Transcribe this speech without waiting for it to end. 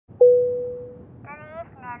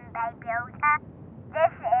am Baby Yoda.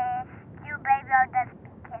 This is you, Baby Yoda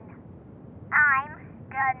speaking. I'm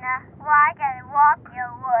gonna walk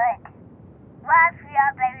your wood. What if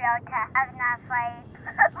you're Baby Yoda? I'm not afraid.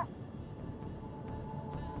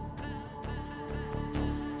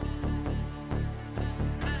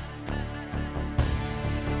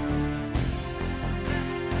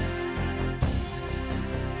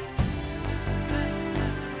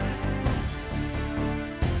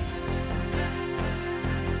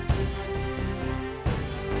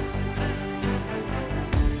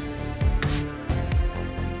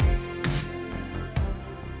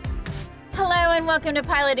 And welcome to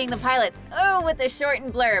Piloting the Pilots. Oh, with a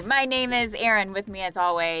shortened blurb. My name is Erin. With me, as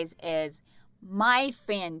always, is my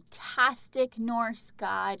fantastic Norse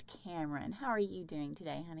god, Cameron. How are you doing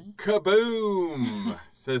today, honey? Kaboom!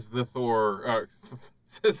 Says the Thor.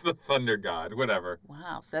 Says the Thunder God. Whatever.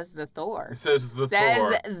 Wow, says the Thor. Says the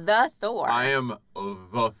Thor. Says the Thor. I am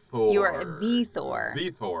the Thor. You are the Thor. The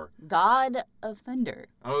Thor. God of Thunder.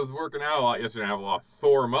 I was working out a lot yesterday. I have a lot of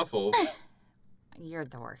Thor muscles. You're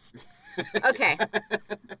the worst. Okay,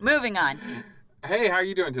 moving on. Hey, how are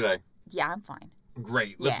you doing today? Yeah, I'm fine.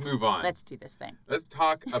 Great. Let's move on. Let's do this thing. Let's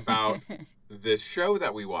talk about this show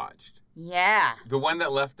that we watched. Yeah. The one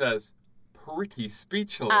that left us pretty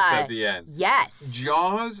speechless at the end. Yes.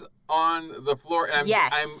 Jaws on the floor. And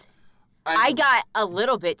I got a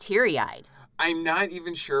little bit teary-eyed. I'm not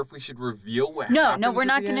even sure if we should reveal what happens. No, we're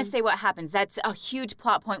not going to say what happens. That's a huge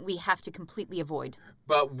plot point we have to completely avoid.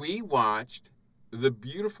 But we watched the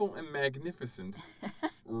beautiful and magnificent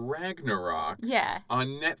Ragnarok on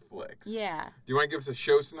Netflix. Yeah. Do you want to give us a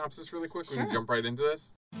show synopsis really quick? Sure. We can jump right into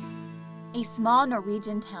this. A small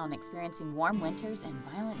Norwegian town experiencing warm winters and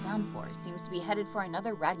violent downpours seems to be headed for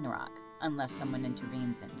another Ragnarok, unless someone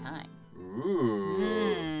intervenes in time.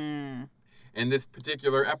 Ooh. And this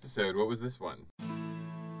particular episode, what was this one?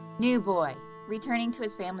 New boy. Returning to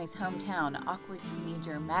his family's hometown, awkward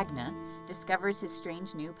teenager Magna discovers his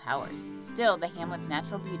strange new powers. Still, the hamlet's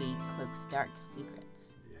natural beauty cloaks dark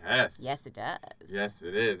secrets. Yes. Yes, it does. Yes,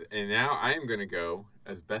 it is. And now I am going to go,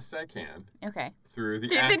 as best I can, through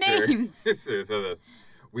the actor. The names. So this.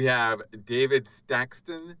 We have David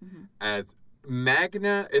Stakston as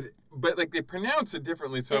Magna, but like they pronounce it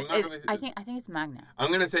differently, so I'm not really... I think it's Magna. I'm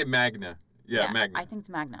going to say Magna. Yeah, Magna. I think it's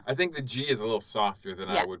Magna. I think the G is a little softer than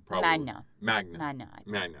I would probably... Magna.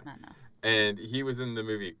 And he was in the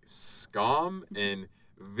movie Skam and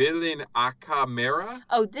Villain Akamera.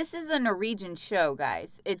 Oh, this is a Norwegian show,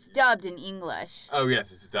 guys. It's dubbed in English. Oh,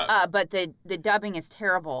 yes, it's dubbed. But the dubbing is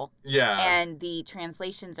terrible. Yeah. And the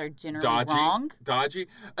translations are generally wrong. Dodgy.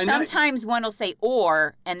 Sometimes one will say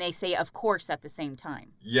or, and they say of course at the same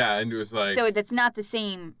time. Yeah, and it was like... So that's not the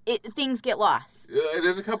same. Things get lost.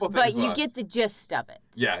 There's a couple things But you get the gist of it.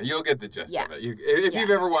 Yeah, you'll get the gist of it. If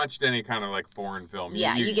you've ever watched any kind of like foreign film,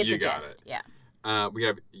 you get the gist. Yeah. We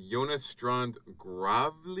have Jonas Strand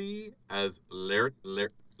Gravli as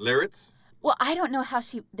Laritz. Well, I don't know how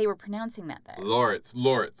they were pronouncing that though. Loritz.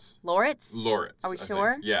 Loritz? Loritz. Are we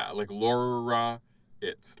sure? Yeah, like Laura.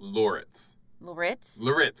 It's Loritz. Loritz?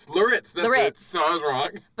 Loritz. That's Loritz. It. So I was wrong.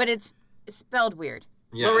 But it's spelled weird.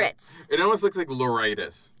 Yeah. Loritz. It almost looks like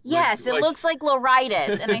Loritis. Yes, it looks like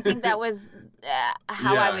Loritis, and I think that was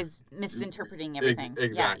how I was misinterpreting everything.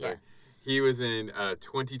 Exactly. Yeah. He was in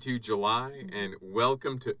 22 July and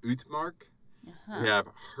Welcome to Utmark. We have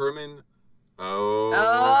Herman.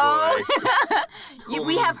 Oh. Boy.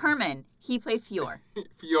 We have Herman. He played Fjord.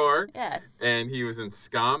 Yes. And he was in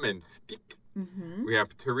Skam and Stick. Mm-hmm. We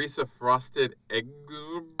have Teresa Frosted Eggs.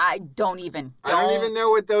 I don't even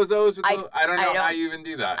know what those O's with the... I don't know how you even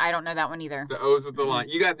do that. I don't know that one either. The O's with the line.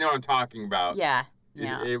 You guys know what I'm talking about. Yeah.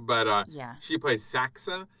 But she plays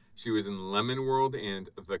Saxa. She was in Lemon World and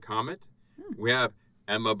The Comet. We have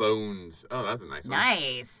Emma Bones. Oh, that's a nice one.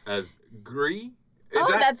 Nice. As Gree.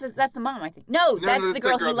 That's the mom, I think. No, that's the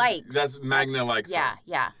girl he likes. That's Magna likes her.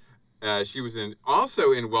 Yeah. She was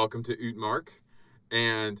also in Welcome to Utmark.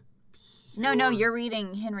 And... No, you're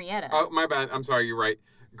reading Henrietta. Oh, my bad. I'm sorry, you're right.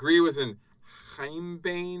 Gree was in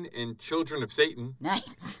Heimbane and Children of Satan.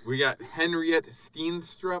 Nice. We got Henriette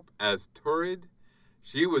Steenstrup as Torrid.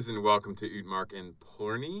 She was in Welcome to Utmark and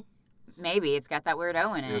Plurney. Maybe. It's got that weird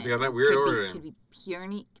O in it. It's got that weird O in it. Could be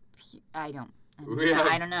Purney. I don't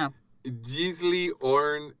know. Gisli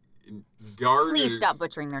Orn Darder. Please stop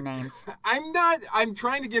butchering their names. I'm not. I'm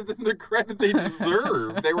trying to give them the credit they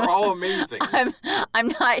deserve. They were all amazing. I'm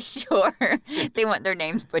not sure they want their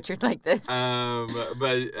names butchered like this.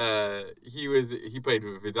 But he played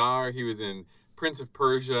Vidar. He was in Prince of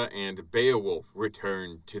Persia and Beowulf: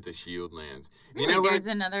 Return to the Shieldlands. Really? There's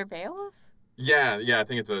another Beowulf? Yeah, I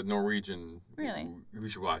think it's a Norwegian. Really? We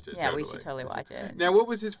should watch it. Yeah, totally. We should totally watch it. Now, what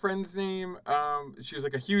was his friend's name? She was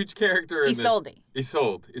like a huge character in Isolde.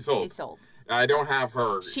 Isolde. I don't have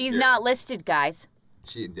her. She's not listed, guys.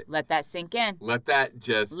 Let that sink in. Let that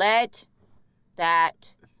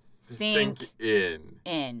sink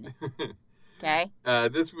in. Okay?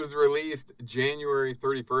 This was released January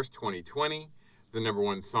 31st, 2020. The number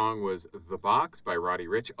one song was The Box by Roddy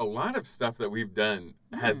Ricch. A lot of stuff that we've done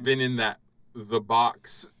has been in that The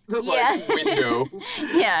Box window.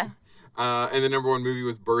 Yeah. And the number one movie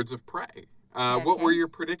was Birds of Prey. What were your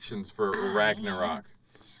predictions for Ragnarok?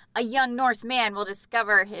 A young Norse man will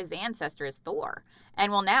discover his ancestor is Thor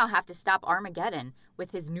and will now have to stop Armageddon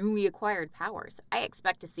with his newly acquired powers. I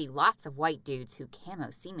expect to see lots of white dudes who camo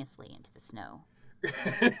seamlessly into the snow.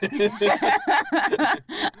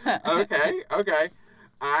 Okay.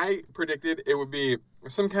 I predicted it would be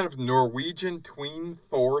some kind of Norwegian tween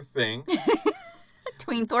Thor thing.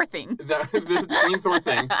 Tween Thor thing. The tween Thor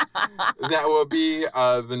thing. That will be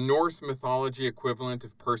the Norse mythology equivalent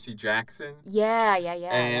of Percy Jackson. Yeah.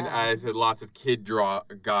 And I said lots of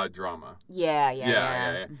god drama. Yeah.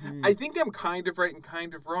 Mm-hmm. I think I'm kind of right and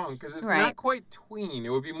kind of wrong because it's not quite tween. It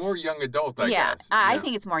would be more young adult, I guess. I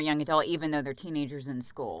think it's more young adult, even though they're teenagers in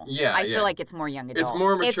school. Yeah, I feel like it's more young adult. It's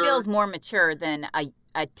more mature. It feels more mature than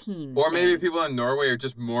a teen. Or maybe people in Norway are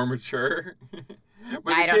just more mature.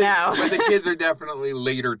 I don't know. But the kids are definitely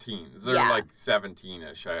later teens. They're like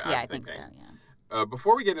 17-ish, I think so, yeah.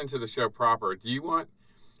 Before we get into the show proper, do you want...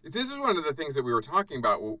 This is one of the things that we were talking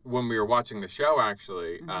about when we were watching the show,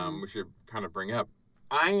 actually. We should kind of bring up.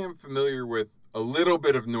 I am familiar with a little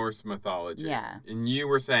bit of Norse mythology. Yeah. And you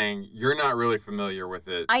were saying you're not really familiar with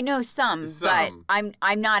it. I know some. But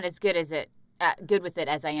I'm not as good with it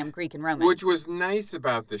as I am Greek and Roman. Which was nice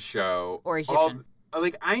about the show. Or Egyptian.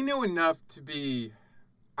 I know enough to be...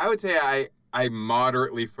 I would say I'm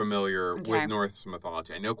moderately familiar with Norse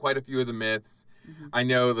mythology. I know quite a few of the myths. Mm-hmm. I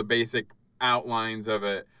know the basic outlines of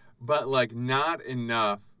it, but not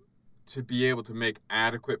enough to be able to make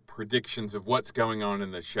adequate predictions of what's going on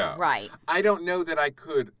in the show. Right. I don't know that I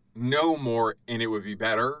could know more and it would be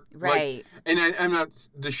better. Right. I'm not.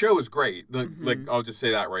 The show is great. I'll just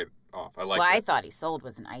say that right off. I thought Isolde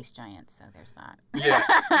was an ice giant, so there's that.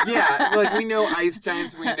 Yeah. We know ice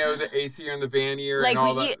giants. We know the Aesir and the Vanir and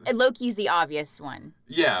all that. Loki's the obvious one.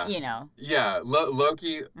 Yeah. You know. Yeah.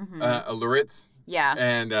 Loki, Loritz. Yeah.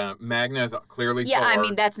 And Magna is clearly Thor. I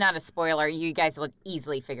mean, that's not a spoiler. You guys will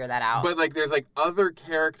easily figure that out. But, there's, other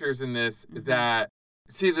characters in this that...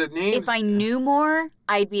 See, the names... If I knew more,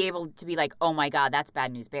 I'd be able to be like, oh, my God, that's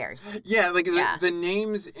Bad News Bears. Yeah, the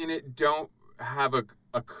names in it don't have a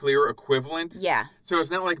clear equivalent. Yeah. So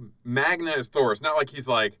it's not like Magna is Thor. It's not like he's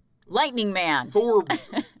like... Lightning Man.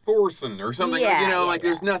 Thorson or something.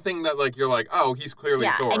 There's nothing that you're like, oh, he's clearly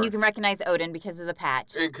Thor. And you can recognize Odin because of the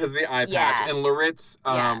patch. Because of the eye patch. And Loritz,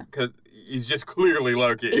 because he's just clearly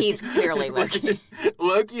Loki. He's clearly Loki.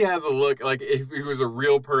 Loki has a look, if he was a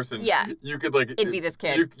real person, you could it'd be this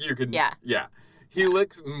kid. You could, yeah. He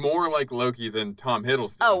looks more like Loki than Tom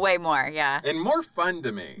Hiddleston. Oh, way more, yeah. And more fun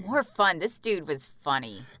to me. More fun. This dude was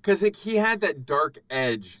funny. Because he had that dark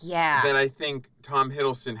edge that I think Tom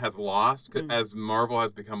Hiddleston has lost as Marvel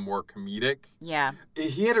has become more comedic. Yeah.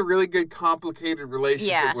 He had a really good, complicated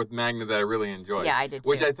relationship with Magna that I really enjoyed. Yeah, I did too.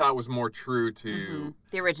 Which I thought was more true to...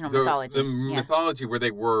 The original mythology. The mythology where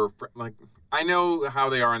they were, I know how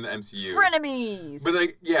they are in the MCU. Frenemies! But, there's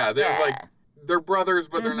they're brothers,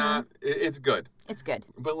 but they're not. It's good. It's good.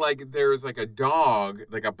 But, there's, a dog,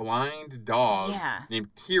 a blind dog named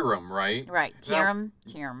Tyrum, right? Right. Tyrum.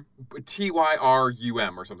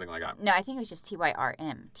 Tyrum or something like that. No, I think it was just Tyrm.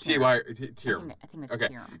 Tyrum. I think it was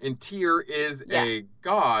Tyrum. And Tyr is a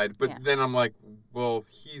god, but then I'm like, well,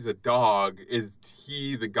 he's a dog. Is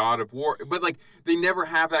he the god of war? But, they never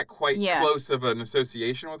have that quite close of an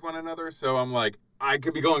association with one another, so I'm like, I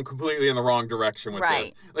could be going completely in the wrong direction with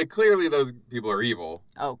this. Clearly those people are evil.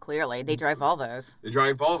 Oh, clearly. They drive Volvos. They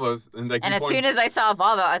drive Volvos. And as soon as I saw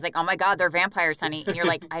Volvo, I was like, oh my God, they're vampires, honey. And you're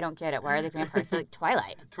like, I don't get it. Why are they vampires? They're like,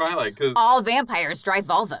 Twilight. Because... all vampires drive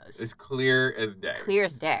Volvos. It's clear as day. Clear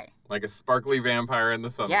as day. Like a sparkly vampire in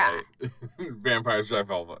the sunlight. Yeah. Vampires drive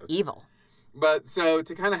Volvos. Evil. But so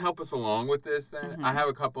to kind of help us along with this then, I have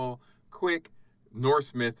a couple quick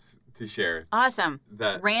Norse myths to share. Awesome.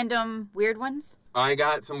 Random weird ones? I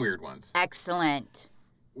got some weird ones. Excellent.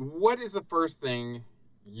 What is the first thing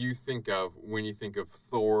you think of when you think of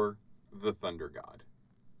Thor, the Thunder God?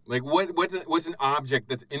 What's an object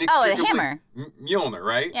that's inextricably... Oh, a hammer. Mjolnir,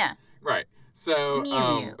 right? Yeah. Right. So...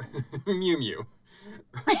 Mew Mew. Mew Mew.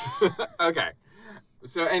 Okay.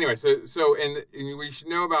 So anyway, and we should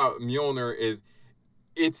know about Mjolnir is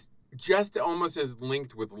it's just almost as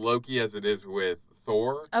linked with Loki as it is with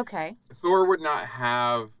Thor. Okay. Thor would not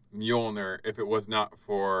have Mjolnir if it was not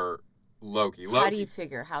for Loki. How do you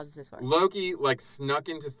figure? How does this work? Loki snuck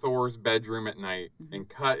into Thor's bedroom at night and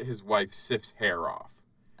cut his wife Sif's hair off.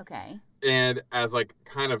 Okay. And as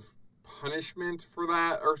kind of punishment for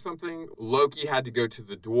that or something, Loki had to go to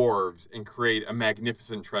the dwarves and create a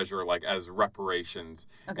magnificent treasure as reparations.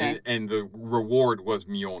 Okay. And the reward was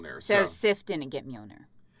Mjolnir. So Sif didn't get Mjolnir.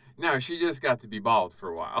 No, she just got to be bald for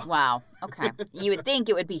a while. Wow. Okay. You would think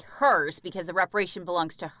it would be hers because the reparation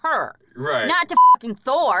belongs to her. Right. Not to fucking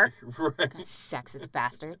Thor. Right. Sexist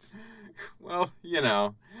bastards. Well, you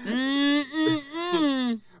know.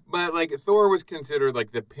 Mm-mm-mm. But Thor was considered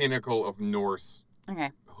the pinnacle of Norse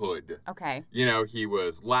hood. Okay. You know, he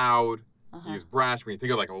was loud. He was brash. When you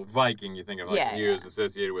think of a Viking, you think of he was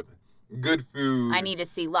associated with good food. I need to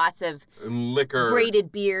see lots of liquor.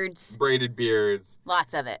 Braided beards.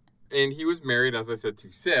 Lots of it. And he was married, as I said,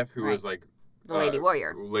 to Sif, who was the Lady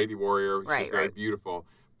Warrior. Lady Warrior. She's very Right. beautiful.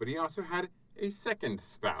 But he also had a second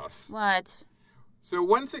spouse. What? So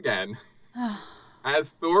once again,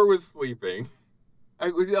 as Thor was sleeping,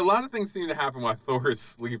 a lot of things seem to happen while Thor is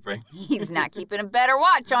sleeping. He's not keeping a better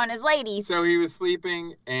watch on his ladies. So he was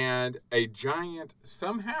sleeping, and a giant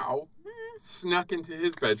somehow snuck into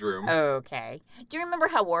his bedroom. Okay. Do you remember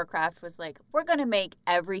how Warcraft was we're going to make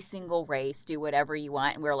every single race do whatever you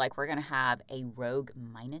want, and we're we're going to have a rogue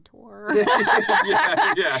Minotaur?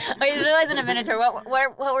 yeah. Wait, it wasn't a Minotaur.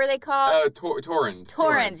 What were they called? Taurens.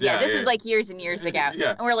 Taurens, yeah. This was years and years ago.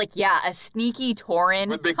 Yeah. And we're a sneaky Tauren.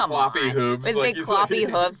 With big Come floppy on. hooves. With big floppy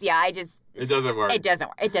hooves. Yeah, It doesn't work. It doesn't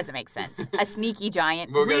work. It doesn't make sense. A sneaky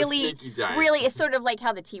giant. We'll really, get a sneaky giant. really, it's sort of like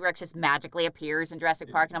how the T-Rex just magically appears in Jurassic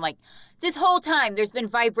Park. And I'm this whole time there's been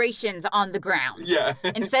vibrations on the ground. Yeah.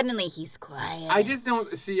 And suddenly he's quiet. I just don't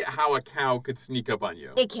see how a cow could sneak up on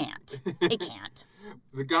you. It can't. It can't.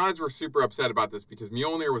 The gods were super upset about this because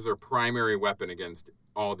Mjolnir was their primary weapon against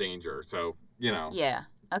all danger. So, you know. Yeah.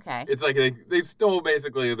 Okay. It's they stole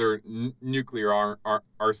basically their nuclear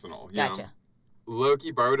arsenal. You Gotcha. know?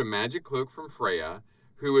 Loki borrowed a magic cloak from Freya,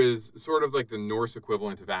 who is sort of the Norse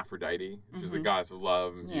equivalent of Aphrodite. She's the goddess of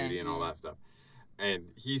love and beauty and all that stuff. And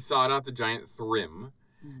he sought out the giant Thrym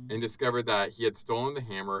and discovered that he had stolen the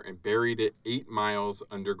hammer and buried it 8 miles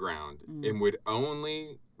underground and would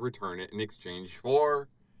only return it in exchange for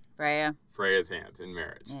Freya's hand in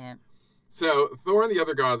marriage. Yeah. So Thor and the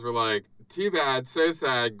other gods were too bad, so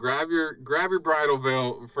sad. Grab your bridal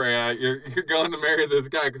veil, Freya. You're going to marry this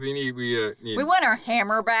guy because we need. We want our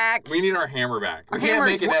hammer back. We need our hammer back.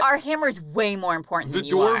 Our hammer's way more important than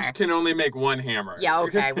you are. The dwarves can only make one hammer. Yeah,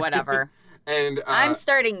 okay, whatever. And I'm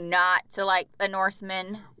starting not to like the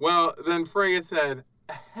Norsemen. Well, then Freya said,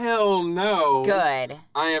 hell no. Good.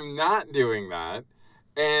 I am not doing that.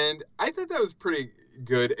 And I thought that was pretty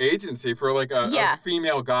good agency for a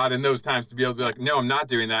female god in those times to be able to be no, I'm not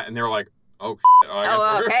doing that. And they were like, oh,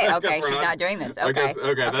 shit. Okay. She's not doing this. Okay.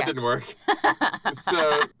 That didn't work.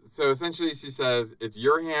 So essentially she says, it's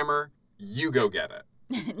your hammer. You go get it.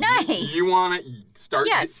 Nice. You want to start?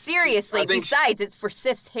 Yeah, seriously. Besides, it's for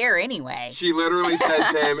Sif's hair anyway. She literally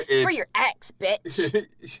said to him, it's for your ex, bitch.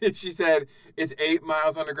 She said, it's 8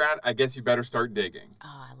 miles underground. I guess you better start digging.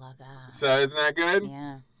 Oh, I love that. So isn't that good?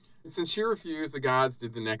 Yeah. Since she refused, the gods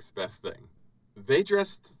did the next best thing. They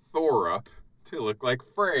dressed Thor up to look like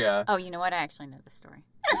Freya. Oh, you know what? I actually know this story.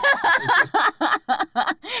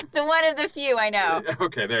 The one of the few I know.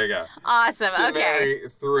 Okay, there you go. Awesome. To okay. marry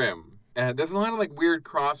Thrym. There's a lot of weird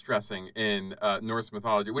cross-dressing in Norse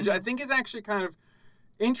mythology, which I think is actually kind of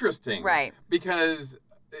interesting. Right. Because,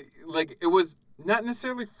 it was not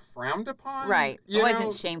necessarily frowned upon. Right. It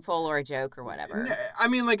wasn't shameful or a joke or whatever. I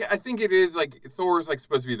mean, I think it is, Thor's,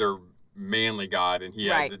 supposed to be their manly god, and he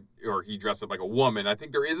had he dressed up like a woman. I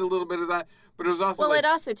think there is a little bit of that, but it was also it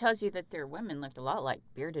also tells you that their women looked a lot like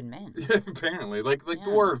bearded men. Yeah, apparently.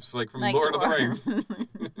 Dwarves, from Lord of the Rings.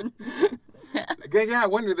 Yeah, I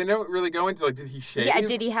wonder, they don't really go into, did he shave? Yeah,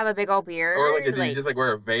 did he have a big old beard? Or, did he just,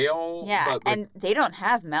 wear a veil? Yeah, and they don't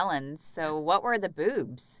have melons, so what were the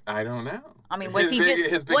boobs? I don't know. I mean, was he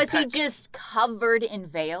just covered in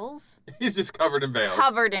veils? He's just covered in veils.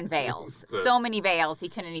 Covered in veils. So many veils he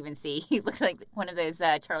couldn't even see. He looked like one of those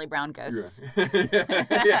Charlie Brown ghosts.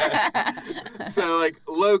 Yeah. So,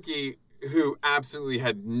 Loki, who absolutely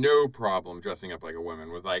had no problem dressing up like a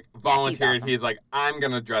woman, was volunteered. Awesome. He's I'm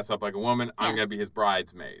going to dress up like a woman. I'm going to be his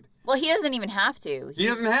bridesmaid. Well, he doesn't even have to. He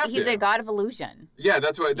doesn't have to. He's a god of illusion. Yeah,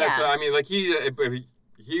 that's what I mean.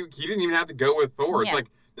 He didn't even have to go with Thor. It's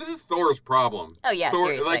this is Thor's problem. Oh, yeah, Thor,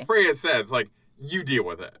 seriously. Freya says, you deal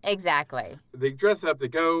with it. Exactly. They dress up, they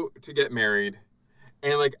go to get married,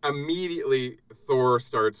 and like immediately Thor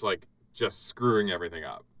starts like just screwing everything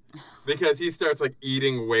up. Because he starts like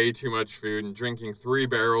eating way too much food and drinking 3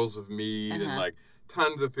 barrels of mead and like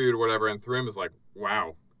tons of food or whatever. And Thrym is like,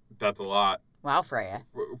 wow, that's a lot. Wow, Freya.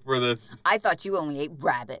 For this. I thought you only ate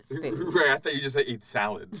rabbit food. Right, I thought you just ate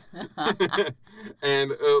salads.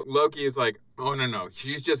 And Loki is like, oh, no.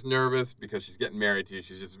 She's just nervous because she's getting married to you.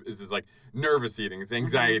 This is like nervous eating. It's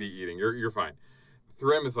anxiety eating. You're fine.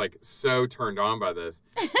 Thrym is like so turned on by this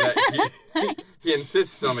that he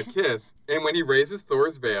insists on a kiss. And when he raises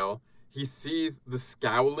Thor's veil, he sees the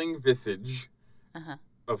scowling visage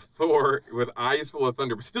of Thor with eyes full of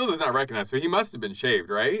thunder, but still does not recognize. So he must have been shaved,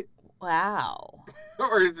 right? Wow.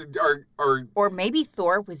 or maybe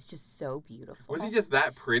Thor was just so beautiful. Was he just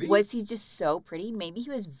that pretty? Was he just so pretty? Maybe he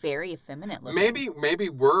was very effeminate looking. Maybe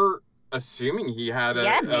we're assuming he had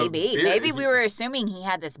a maybe. a beard. Maybe we were assuming he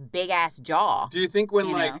had this big ass jaw. Do you think when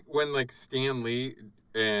Stan Lee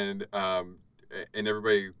and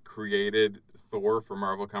everybody created Thor for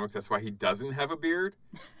Marvel Comics, that's why he doesn't have a beard?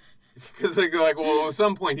 Because they're like, well, at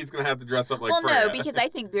some point he's going to have to dress up like Freya. No, because I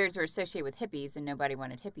think beards were associated with hippies, and nobody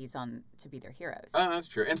wanted hippies to be their heroes. Oh, that's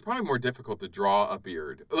true. And it's probably more difficult to draw a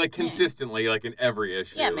beard, like consistently, like in every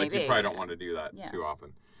issue. Yeah, like maybe. You probably don't want to do that too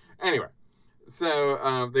often. Anyway,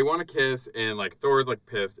 so they want to kiss, and like Thor's like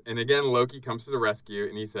pissed, and again Loki comes to the rescue,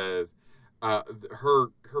 and he says, her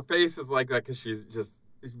face is like that because she's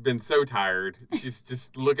been so tired. She's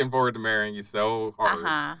just looking forward to marrying you so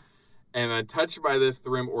hard. And touched by this,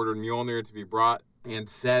 Thrym ordered Mjolnir to be brought and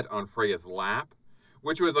set on Freya's lap,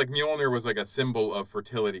 which was like Mjolnir was like a symbol of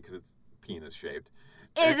fertility because it's penis shaped.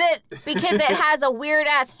 Is it? Because it has a weird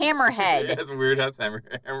ass hammerhead. It has a weird ass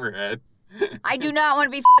hammerhead. I do not want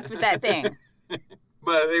to be f***ed with that thing.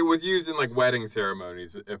 But it was used in like wedding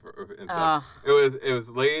ceremonies and stuff. It was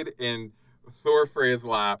laid in Freya's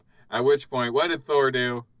lap. At which point, what did Thor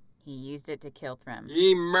do? He used it to kill Thrym.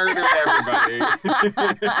 He murdered everybody.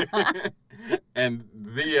 And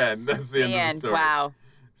the end. That's the end of the story. Wow.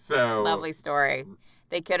 So lovely story.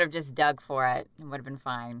 They could have just dug for it. It would have been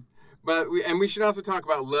fine. But we should also talk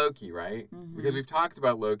about Loki, right? Mm-hmm. Because we've talked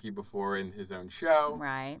about Loki before in his own show.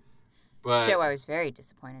 Right. But show I was very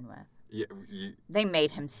disappointed with. Yeah, they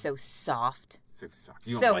made him so soft. So soft.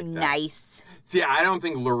 You don't so like that. Nice. See, I don't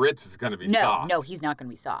think Laritz is going to be soft. No, he's not going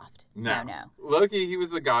to be soft. No. Loki, he was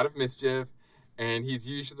the god of mischief, and he's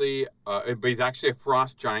usually, but he's actually a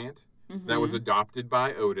frost giant that was adopted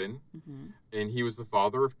by Odin, and he was the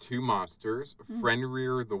father of 2 monsters,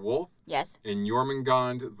 Fenrir the wolf, yes, and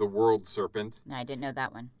Jormungand the world serpent. No, I didn't know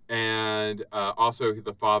that one. And also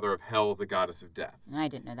the father of Hel, the goddess of death. No, I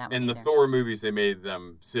didn't know that one. In either. the Thor movies, they made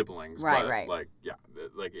them siblings. Right. Like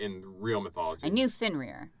in real mythology. I knew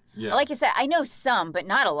Fenrir. Yeah. Like I said, I know some, but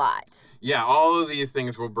not a lot. Yeah, all of these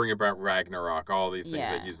things will bring about Ragnarok, all these things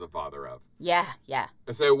that he's the father of. Yeah.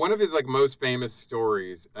 So one of his most famous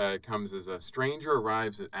stories comes as a stranger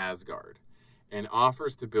arrives at Asgard and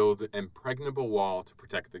offers to build an impregnable wall to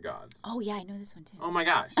protect the gods. Oh, yeah, I know this one too. Oh my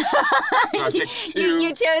gosh. You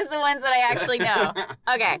chose the ones that I actually know.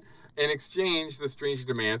 Okay. In exchange, the stranger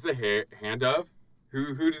demands the hand of,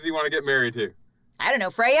 who does he want to get married to? I don't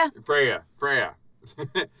know, Freya? Freya.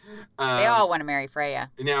 They all want to marry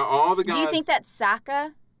Freya. Now, all the gods... Do you think that's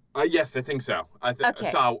Sokka? Yes, I think so. Okay.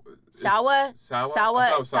 Sawa?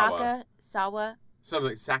 Sokka? Sawa?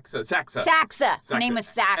 Something. Saxa. Her name was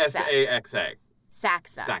Saxa. Saxa.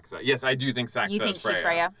 Saxa. Yes, I do think Saxa You think is Freya. she's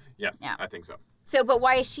Freya? Yes, yeah. I think so. So, but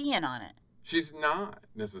why is she in on it? She's not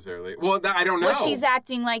necessarily. Well, I don't know. Well, she's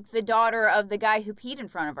acting like the daughter of the guy who peed in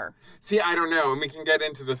front of her. See, I don't know. And we can get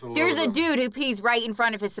into this a little bit. There's a dude who pees right in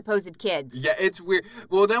front of his supposed kids. Yeah, it's weird.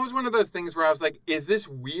 Well, that was one of those things where I was like, is this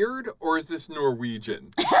weird or is this Norwegian?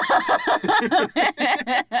 I'm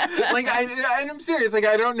serious. Like,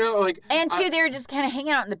 I don't know. Like, and two, they were just kind of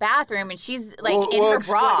hanging out in the bathroom, and she's like in her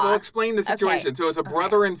bra. We'll explain the situation. Okay. So it's a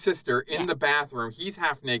brother and sister in the bathroom. He's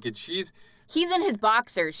half naked. He's in his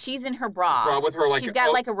boxers. She's in her bra. With her, she's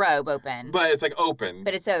got like a robe open. But it's like open.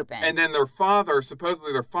 But it's open. And then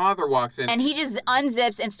supposedly their father walks in. And he just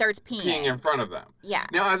unzips and starts peeing. Peeing in front of them. Yeah.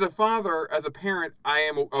 Now, as a parent, I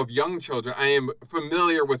am of young children. I am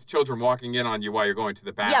familiar with children walking in on you while you're going to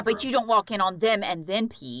the bathroom. Yeah, but you don't walk in on them and then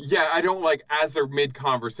pee. Yeah, I don't as they're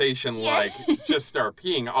mid-conversation, just start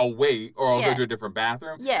peeing. I'll wait or I'll go to a different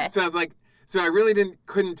bathroom. Yeah. So I was so I really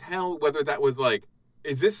couldn't tell whether that was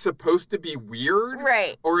is this supposed to be weird?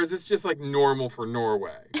 Right. Or is this just normal for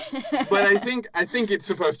Norway? But I think it's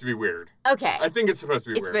supposed to be weird. Okay. I think it's supposed to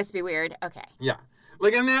be weird. It's supposed to be weird? Okay. Yeah.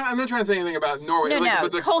 I'm not trying to say anything about Norway. No,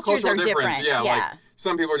 but the cultures cultural are difference. different. Yeah.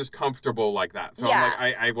 some people are just comfortable like that. So Yeah.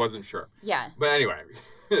 I'm like, I wasn't sure. Yeah. But anyway,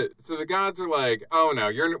 so the gods are like, oh no,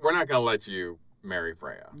 we're not gonna let you marry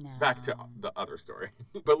Freya. No. Back to the other story.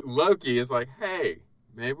 But Loki is like, hey,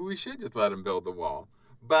 maybe we should just let him build the wall.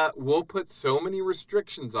 But we'll put so many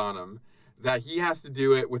restrictions on him that he has to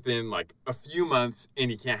do it within like a few months and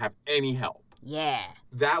he can't have any help. Yeah.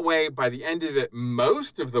 That way, by the end of it,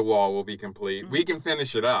 most of the wall will be complete. We can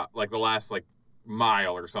finish it up, like the last like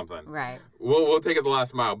mile or something. Right. We'll take it the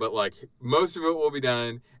last mile, but like most of it will be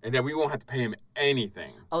done, and then we won't have to pay him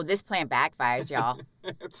anything. Oh, this plan backfires, y'all.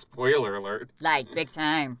 Spoiler alert. Like, big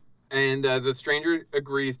time. And the stranger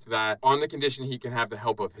agrees to that on the condition he can have the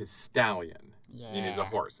help of his stallion. Yeah. He needs a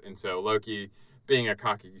horse. And so Loki, being a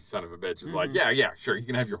cocky son of a bitch, is like, yeah, sure, you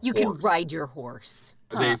can have your You horse. can ride your horse.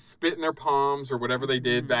 They spit in their palms or whatever they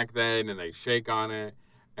did back then, and they shake on it.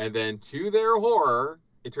 And then, to their horror,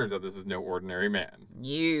 it turns out this is no ordinary man.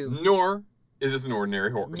 Nor is this an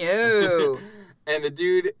ordinary horse. No. And the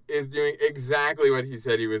dude is doing exactly what he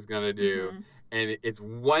said he was going to do. And it's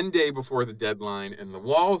one day before the deadline, and the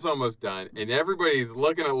wall's almost done, and everybody's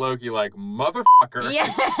looking at Loki like, motherfucker.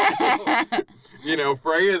 Yeah. You know,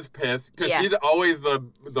 Freya's pissed, because she's always the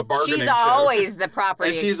bargaining She's chip. always the property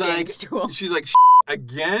And she's exchange like, tool. she's like,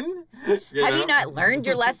 again? Have you not learned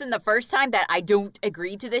your lesson the first time that I don't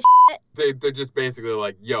agree to this shit? They're just basically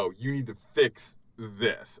like, yo, you need to fix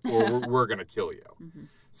this, or we're going to kill you.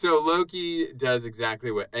 So Loki does exactly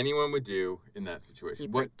what anyone would do in that situation. He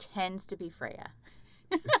pretends to be Freya.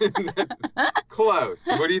 Close.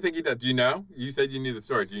 What do you think he does? Do you know? You said you knew the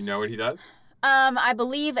story. Do you know what he does? I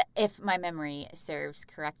believe, if my memory serves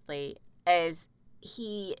correctly, is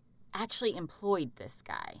he actually employed this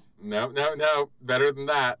guy. No. Better than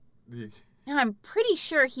that. No, I'm pretty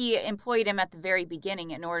sure he employed him at the very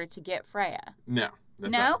beginning in order to get Freya. No.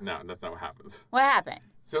 That's not what happens. What happened?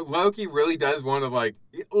 So Loki really does want to, like,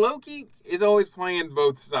 Loki is always playing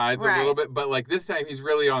both sides a little bit, but like this time he's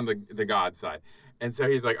really on the god side. And so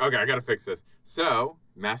he's like, okay, I got to fix this. So,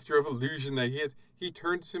 master of illusion that he is, he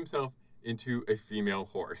turns himself into a female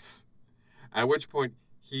horse. At which point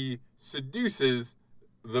he seduces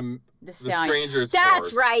the stranger's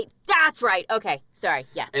horse. That's right. Okay, sorry.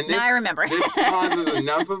 Yeah, and now I remember. This causes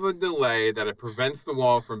enough of a delay that it prevents the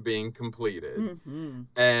wall from being completed.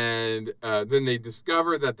 And then they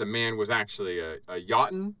discover that the man was actually a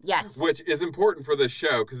Jotun. Yes. Which is important for this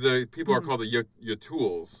show, because the people are called the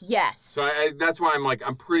Jotuls. Yes. So that's why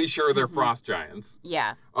I'm pretty sure they're frost giants.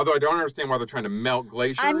 Yeah. Although I don't understand why they're trying to melt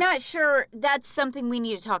glaciers. I'm not sure. That's something we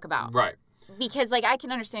need to talk about. Right. Because, like, I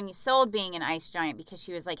can understand Isolde being an ice giant because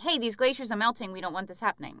she was like, hey, these glaciers are melting. We don't want this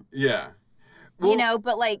happening. Yeah. Well, you know,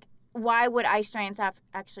 but, like, why would ice giants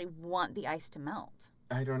actually want the ice to melt?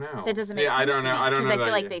 I don't know. That doesn't make sense I don't know. to me. I don't know because I feel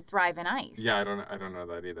that like they thrive in ice. Yeah, I don't know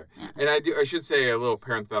that either. Yeah. And I should say a little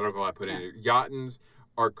parenthetical I put in it. Jotuns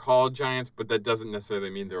are called giants, but that doesn't necessarily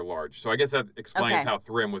mean they're large. So I guess that explains how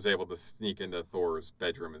Thrym was able to sneak into Thor's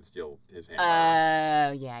bedroom and steal his hammer.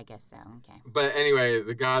 Oh, yeah, I guess so. Okay. But anyway,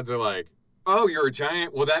 the gods are like, oh, you're a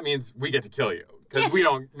giant? Well, that means we get to kill you. Because we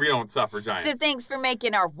don't suffer giants. So thanks for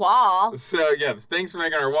making our wall. So, yeah, thanks for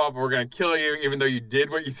making our wall, but we're going to kill you even though you did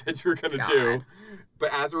what you said you were going to do.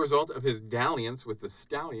 But as a result of his dalliance with the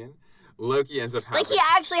stallion, Loki ends up having... Like he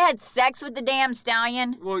actually had sex with the damn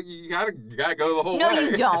stallion? Well, you gotta go the whole way. No,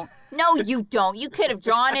 you don't. No, you don't. You could have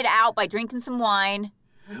drawn it out by drinking some wine.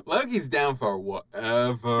 Loki's down for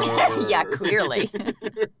whatever. Yeah, clearly.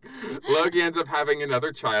 Loki ends up having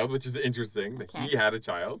another child, which is interesting that he had a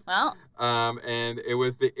child. Well. And it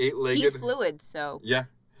was the eight-legged... He's fluid, so... Yeah.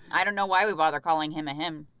 I don't know why we bother calling him a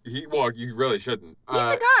him. Well, you really shouldn't. He's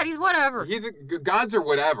a god. He's whatever. Gods are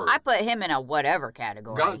whatever. I put him in a whatever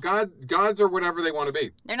category. Gods are whatever they want to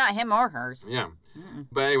be. They're not him or hers. Yeah.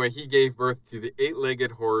 But anyway, he gave birth to the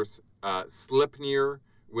eight-legged horse, Sleipnir,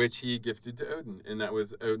 which he gifted to Odin. And that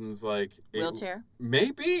was Odin's, like... wheelchair?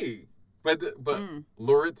 Maybe. But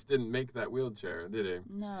Loritz didn't make that wheelchair, did he?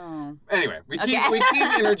 No. Anyway, we keep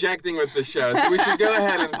interjecting with the show, so we should go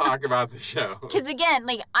ahead and talk about the show. Because again,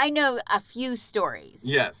 like, I know a few stories.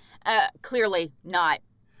 Yes. Clearly not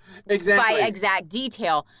exactly by exact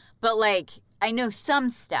detail, but like I know some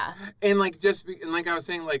stuff. And like like I was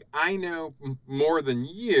saying, like I know more than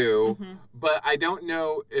you, but I don't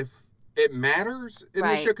know if it matters in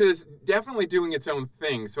the show because it's definitely doing its own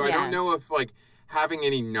thing. So I don't know if like having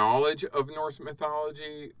any knowledge of Norse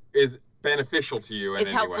mythology is beneficial to you in it's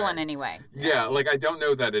any helpful way. In any way. Yeah, like I don't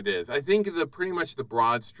know that it is. I think pretty much the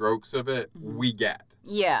broad strokes of it we get.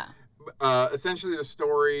 Yeah. Essentially, the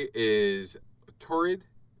story is Torrid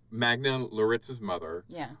Magna Loritz's mother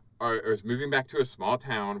Yeah. is moving back to a small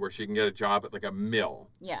town where she can get a job at like a mill.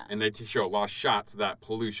 Yeah. And they show a lot of shots of that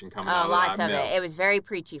pollution coming out Oh, of lots that of mill. it. It was very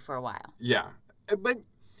preachy for a while. Yeah. But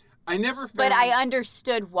I never found... But I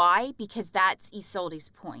understood why, because that's Isolde's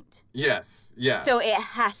point. Yes. Yeah. So it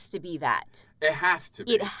has to be that. It has to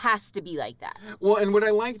be. It has to be like that. Well, and what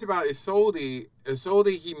I liked about Isolde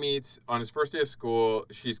he meets on his first day of school.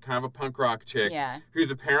 She's kind of a punk rock chick Yeah.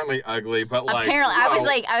 who's apparently ugly, but like... Apparently, wow.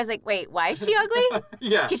 I was like, wait, why is she ugly?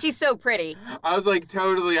 Yeah. Because she's so pretty. I was like,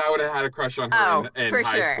 totally, I would have had a crush on her in for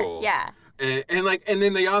high sure. school. Yeah. And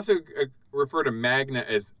then they also refer to Magna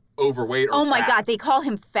as overweight or Oh my fat. God, they call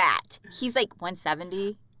him fat. He's like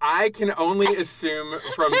 170. I can only assume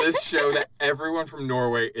from this show that everyone from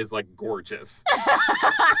Norway is like gorgeous.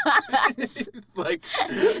 Like,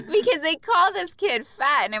 Because they call this kid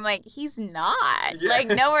fat, and I'm like, he's not. Yeah. Like,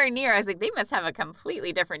 nowhere near. I was like, they must have a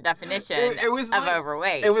completely different definition it was of like,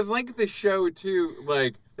 overweight. It was like the show too.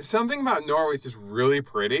 Like something about Norway is just really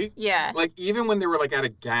pretty. Yeah. Like even when they were like at a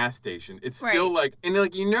gas station, it's still Right. like, and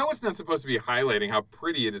like it's not supposed to be highlighting how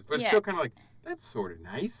pretty it is, but it's Yeah. still kind of like, that's sort of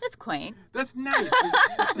nice. That's quaint. That's nice.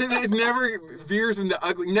 It never veers into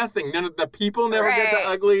ugly. Nothing. None of the people never get Right. to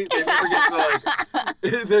ugly. They never get to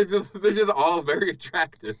like. They're just all very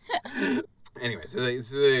attractive. Anyway,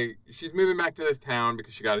 she's moving back to this town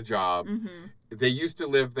because she got a job. Mm-hmm. They used to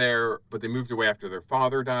live there, but they moved away after their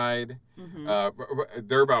father died. Mm-hmm.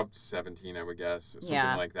 They're about 17, I would guess, something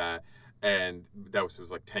Yeah. like that. And that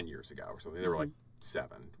was like 10 years ago or something. They were Mm-hmm. like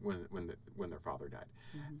 7 when their father died.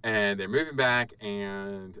 Mm-hmm. And they're moving back,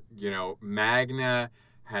 and Magna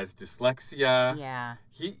has dyslexia. Yeah.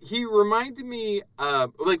 He reminded me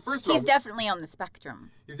of, like, first of all, He's definitely on the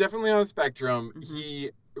spectrum. he's definitely on the spectrum. Mm-hmm.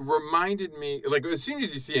 He reminded me, like, as soon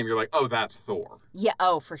as you see him, you're like, oh, that's Thor. Yeah.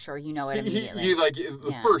 Oh, for sure. You know it immediately. He like the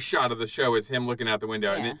Yeah. first shot of the show is him looking out the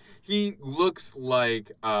window, Yeah. and he looks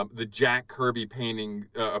like the Jack Kirby painting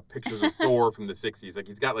pictures of Thor from the '60s. Like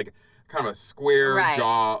he's got like kind of a square Right.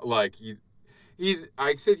 jaw. Like he's.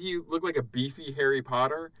 I said he looked like a beefy Harry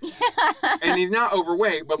Potter, and he's not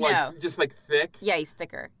overweight, but like No. just like thick, Yeah, he's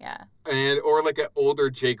thicker. Yeah. or like an older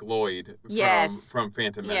Jake Lloyd Yes. from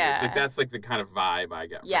Phantom Menace. Yeah. Like that's like the kind of vibe I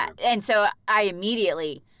get. Yeah. From him. And so I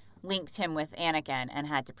immediately linked him with Anakin and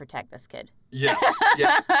had to protect this kid. Yeah.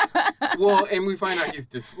 Yeah. Well, and we find out he's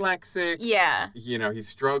dyslexic. Yeah. He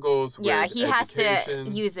struggles with Yeah, he has education.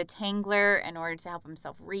 to use a Tangler in order to help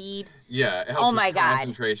himself read. Yeah, it helps Oh his my God.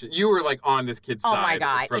 concentration. You were like on this kid's Oh side my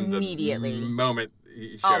God, from immediately. the moment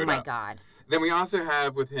he showed Oh my up. God. Then we also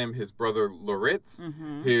have with him his brother Loritz,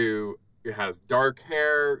 Mm-hmm. who has dark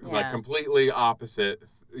hair, like Yeah. completely opposite.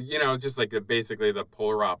 Just like basically the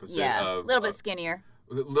polar opposite Yeah, of a little bit skinnier.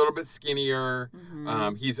 a little bit skinnier.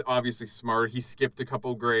 Mhm. He's obviously smarter. He skipped a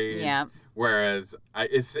couple grades. Yeah. Whereas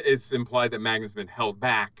it's implied that Magnus been held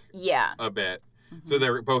back Yeah. a bit. So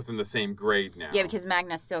they're both in the same grade now. Yeah, because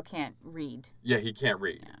Magnus still can't read. Yeah, he can't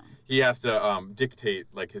read. Yeah. He has to dictate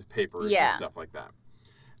like his papers Yeah. and stuff like that.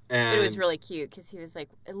 And But it was really cute because he was like,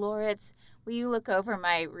 Loritz, will you look over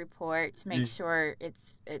my report to make sure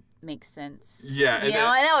it makes sense? Yeah, You and know,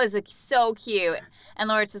 and that was like, so cute. And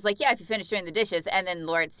Loritz was like, yeah, if you finish doing the dishes. And then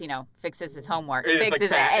Loritz, fixes his homework. And it's like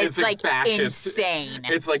Fixes it. it's like fascist. insane.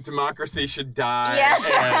 It's like democracy should die.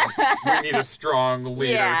 Yeah. And we need a strong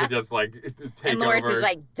leader Yeah. to just like take and Loritz over. is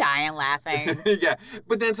like dying laughing. Yeah,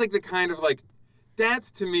 but that's like the kind of like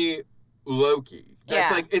that's to me Loki.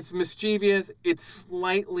 That's Yeah. like it's mischievous. It's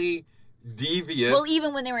slightly devious. Well,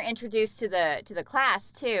 even when they were introduced to the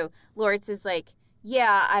class too, Loritz is like,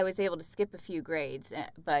 yeah, I was able to skip a few grades,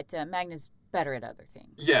 but Magnus better at other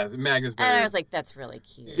things. Yeah, Magnus better. And I was like, that's really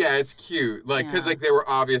cute. Yeah, it's cute. Like, because Yeah. like they were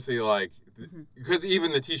obviously like, Mhm. because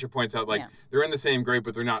even the teacher points out like Yeah. they're in the same grade,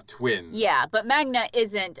 but they're not twins. Yeah, but Magna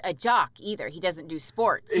isn't a jock either. He doesn't do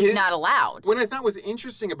sports. He's His- not allowed. What I thought was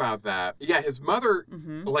interesting about that, yeah, his mother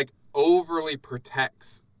Mm-hmm. like overly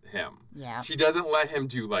protects him. Yeah. She doesn't let him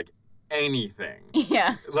do like anything.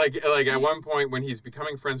 Yeah. Like at one point when he's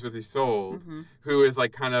becoming friends with Isolde, Mm-hmm. who is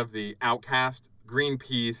like kind of the outcast,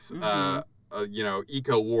 Greenpeace, Mhm.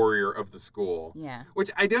 eco warrior of the school. Yeah.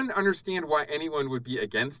 Which I don't understand why anyone would be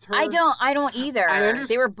against her. I don't either. I understand-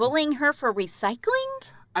 They were bullying her for recycling?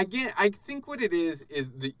 Again, I think what it is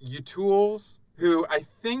the Utools, who I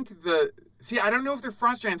think I don't know if they're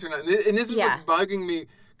frost giants or not. And this is Yeah. what's bugging me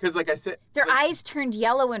because, like I said, Their like, eyes turned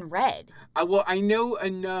yellow and red. I know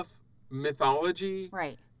enough mythology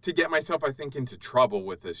Right. to get myself, I think, into trouble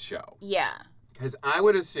with this show. Yeah. Because I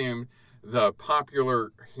would assume the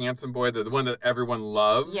popular handsome boy, the one that everyone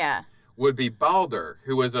loves, Yeah. would be Balder,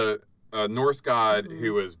 who was a a Norse god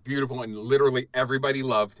who was beautiful and literally everybody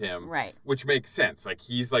loved him. Right. Which makes sense. Like,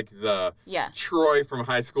 he's like the Yeah. Troy from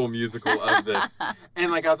High School Musical of this.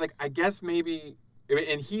 And like, I was like, I guess maybe,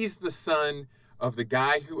 and he's the son of the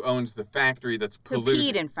guy who owns the factory that's polluting.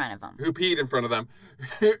 Who peed in front of him. Who peed in front of them.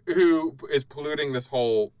 Who is polluting this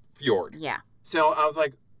whole fjord. Yeah. So I was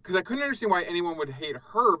like, because I couldn't understand why anyone would hate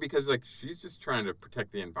her, because like she's just trying to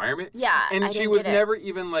protect the environment. Yeah. And I she didn't was get it. never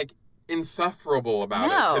even like insufferable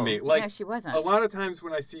about it to me. Like, no, she wasn't. a lot of times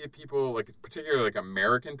when I see people, like particularly like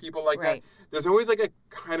American people like Right. that, there's always like a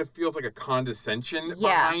kind of feels like a condescension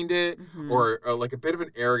Yeah. behind it, Mhm. or like a bit of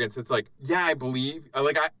an arrogance. It's like, yeah, I believe,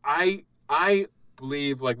 like I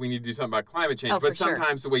believe like we need to do something about climate change, Oh, but for sure.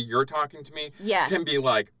 sometimes the way you're talking to me Yeah. can be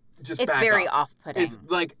like, just It's back very up. off-putting. It's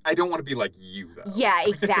like, I don't want to be like you though. Yeah,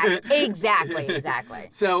 exactly.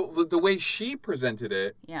 So the way she presented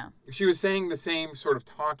it, Yeah. she was saying the same sort of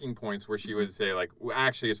talking points where she would say like, well,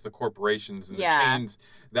 actually it's the corporations and Yeah. the chains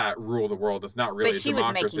that rule the world. It's not really But a she was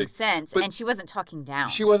democracy. making sense, But and she wasn't talking down.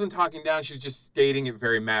 She wasn't talking down. She was just stating it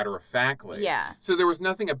very matter-of-factly. Yeah. So there was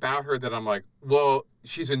nothing about her that I'm like, well,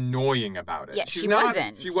 she's annoying about it. Yeah, She's she not,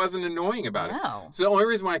 wasn't. She wasn't annoying about it. No. So the only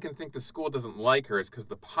reason why I can think the school doesn't like her is because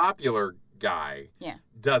the popular guy Yeah.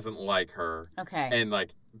 doesn't like her. Okay. And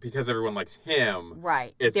like, because everyone likes him,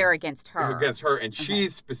 Right. it's They're against her. against her, and Okay.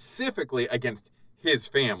 she's specifically against his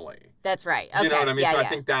family. That's right. Okay. You know what I mean? Yeah, so yeah. I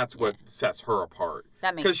think that's what sets her apart.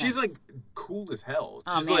 That makes Because sense. she's like cool as hell.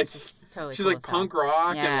 Oh, She's man, like she's totally she's cool like as hell. punk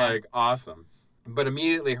rock Yeah. and like awesome. But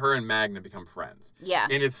immediately her and Magna become friends. Yeah.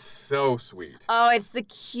 And it's so sweet. Oh, it's the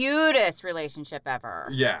cutest relationship ever.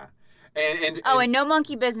 Yeah. And Oh, and no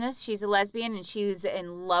monkey business. She's a lesbian, and she's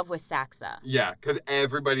in love with Saxa. yeah, because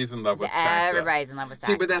everybody's in love with Saxa. Everybody's in love with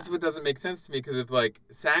Saxa. See, but that's what doesn't make sense to me, because if like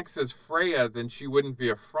Saxa's Freya, then she wouldn't be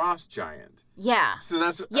a frost giant. Yeah. So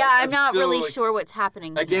that's Yeah, I'm not still, really like, sure what's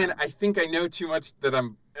happening Again, here. I think I know too much that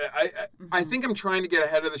I think I'm trying to get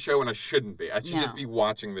ahead of the show, and I shouldn't be. I should just No. be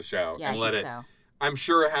watching the show Yeah, and I let think it. so. I'm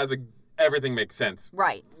sure it has everything makes sense.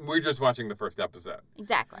 Right. We're just watching the first episode.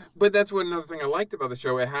 Exactly. But that's what another thing I liked about the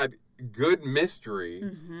show. It had good mystery.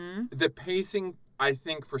 Mm-hmm. The pacing, I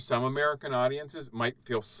think, for some American audiences might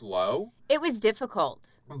feel slow, It was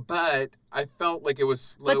difficult, but I felt like it was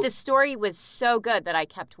slow. but the story was so good that I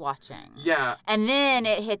kept watching. Yeah, And then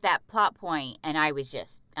it hit that plot point, and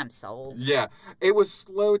I'm sold. yeah. It was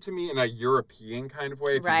slow to me in a European kind of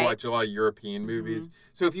way. If Right. you watch a lot of European movies.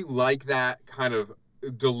 So if you like that kind of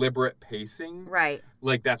deliberate pacing, Right.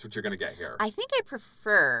 like that's what you're going to get here. I think I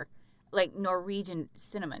prefer like Norwegian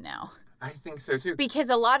cinema now I think so too. because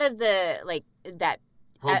a lot of the like that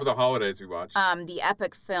Home for the Holidays we watched. the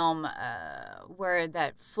epic film where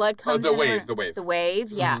that flood comes The in Wave, or- The Wave. the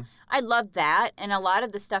wave, yeah. Mhm. I love that, and a lot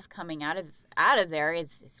of the stuff coming out of there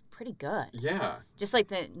is pretty good. Yeah. Just like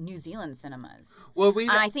the New Zealand cinemas. Well, we.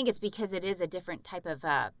 And I think it's because it is a different type of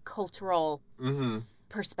cultural hmm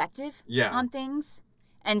perspective Yeah. on things.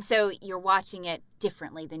 And so you're watching it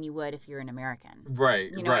differently than you would if you're an American.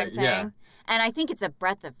 Right. You know right. what I'm saying? Yeah. And I think it's a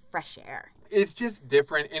breath of fresh air. It's just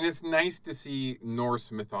different, and it's nice to see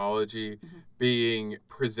Norse mythology Mm-hmm. being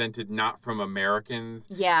presented not from Americans.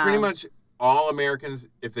 Yeah. Pretty much all Americans,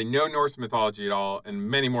 if they know Norse mythology at all, and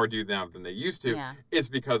many more do now than they used to, Yeah. it's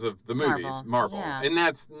because of the movies, Marvel. Yeah. And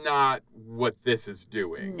that's not what this is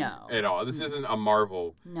doing No. at all. This isn't a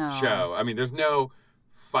Marvel No. show. I mean, there's no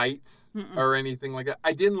fights Mm-mm. or anything like that.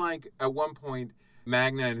 I didn't like, at one point,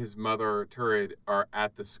 Magna and his mother, Turid, are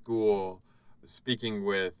at the school speaking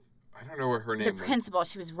with, I don't know what her The name was. principal,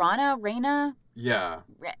 she was Raina. Yeah.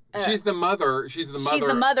 She's the mother. She's the mother. She's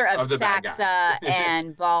the mother of the bad guy. Saxa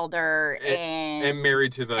and Balder and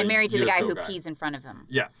married to the guy who USO pees in front of him.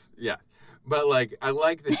 Yes, yeah. But like, I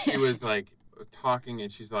like that she was like talking, and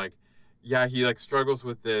she's like, yeah, he like struggles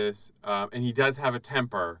with this, and he does have a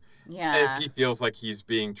temper. Yeah. If he feels like he's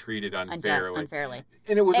being treated unfairly. And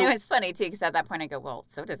And it was. it was funny too, because at that point I go, well,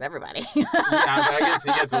 so does everybody. Yeah, but I guess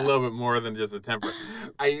he gets a little bit more than just a temper.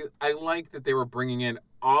 I like that they were bringing in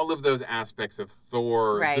all of those aspects of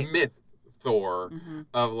Thor, Right. the myth Thor, Mhm.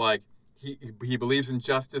 of like he believes in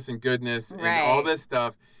justice and goodness and all Right. this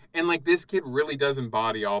stuff, and like this kid really does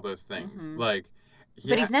embody all those things. Mhm. Like,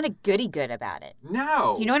 But he's not a goody good about it.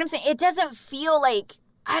 no. Do you know what I'm saying? It doesn't feel like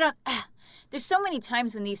there's so many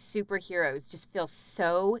times when these superheroes just feel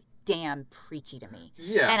so damn preachy to me.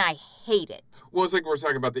 Yeah. And I hate it. Well, it's like we're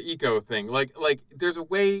talking about the eco thing. Like there's a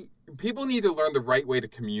way people need to learn the right way to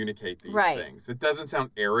communicate these Right. things. It doesn't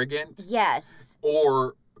sound arrogant Yes.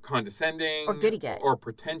 or condescending Or goody-good. or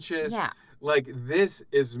pretentious. Yeah. Like this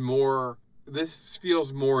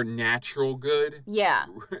feels more natural good, Yeah.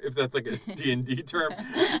 if that's like a D&D term.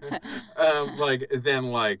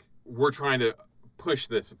 Than like we're trying to push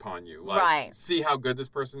this upon you. Like, Right. see how good this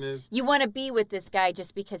person is. You want to be with this guy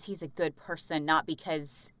just because he's a good person, not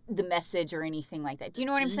because the message or anything like that. Do you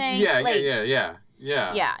know what I'm saying? Yeah, Like, yeah.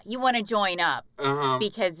 Yeah, you want to join up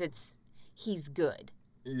because he's good.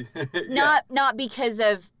 Not because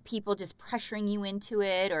of people just pressuring you into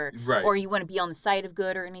it or you want to be on the side of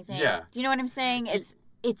good or anything. Yeah. Do you know what I'm saying?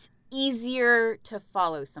 It's easier to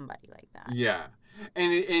follow somebody like that. Yeah.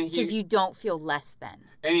 And because you don't feel less than.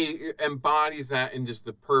 And he embodies that in just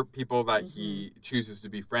the people that he chooses to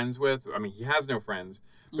be friends with. I mean, he has no friends,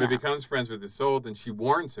 but he becomes friends with Isolde, and she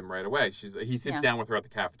warns him right away. He sits down with her at the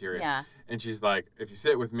cafeteria, and she's like, "If you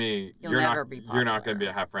sit with me, you're not going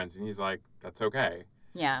to have friends." And he's like, "That's okay."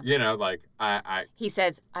 Yeah. You know, like He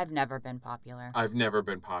says, "I've never been popular." I've never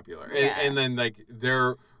been popular, Yeah. and then like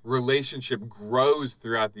their relationship grows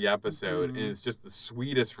throughout the episode, and it's just the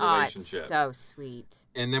sweetest relationship. It's so sweet.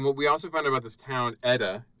 And then what we also found out about this town,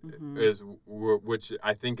 Edda, is which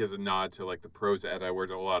I think is a nod to like the prose Edda, where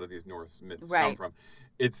a lot of these Norse myths come from.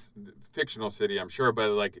 It's a fictional city, I'm sure, but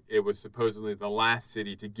like it was supposedly the last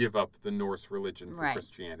city to give up the Norse religion for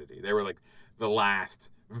Christianity. They were like the last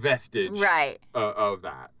vestige of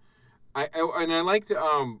that. I liked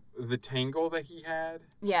the tangle that he had.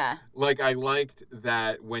 Yeah. Like I liked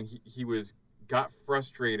that when he got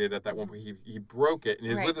frustrated at that one point, he broke it and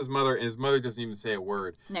he's with his mother, and his mother doesn't even say a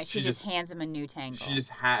word. No, she just hands him a new tangle. She just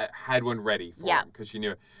had one ready for him because she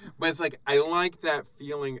knew it. But it's like I like that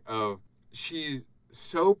feeling of she's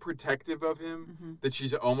so protective of him that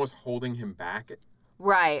she's almost holding him back.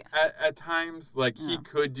 Right. At times, like he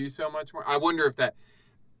could do so much more. I wonder if that.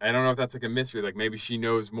 I don't know if that's like a mystery. Like maybe she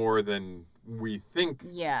knows more than we think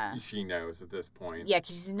she knows at this point. Yeah,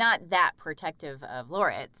 because she's not that protective of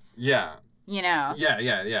Loritz. Yeah. You know?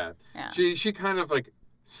 Yeah. She kind of like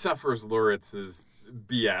suffers Loritz's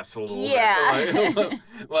BS a little bit. Yeah.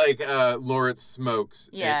 Like Loritz smokes.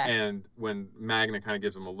 Yeah. And when Magna kind of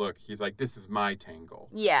gives him a look, he's like, "This is my tangle."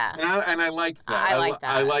 Yeah. And I like that. I like that.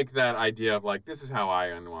 I like that idea of like, this is how I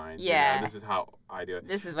unwind. Yeah. You know, this is how I do it.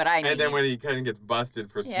 This is what I need. And then when he kind of gets busted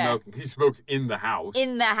for smoking, he smokes in the house.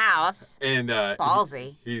 In the house. And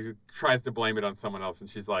ballsy. He tries to blame it on someone else, and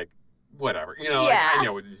she's like, whatever. You know, like, I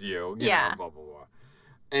know it was you. You know, blah, blah, blah.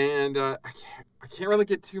 And I can't really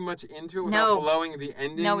get too much into it without blowing the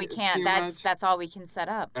ending. No, we can't. That's all we can set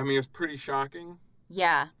up. I mean, it was pretty shocking.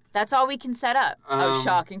 Yeah. That's all we can set up.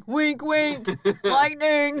 Shocking. Wink, wink.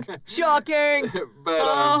 Lightning. Shocking.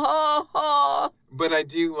 But I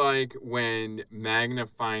do like when Magna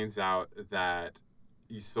finds out that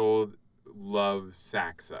Isolde loves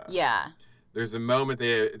Saxa. Yeah. There's a moment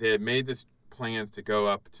they had made this plans to go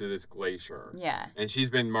up to this glacier. Yeah. And she's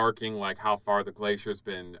been marking like how far the glacier's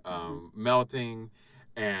been melting,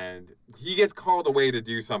 and he gets called away to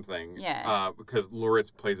do something. Yeah. Because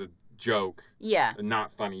Loritz plays a joke. Yeah. A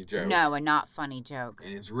not funny joke. No, a not funny joke.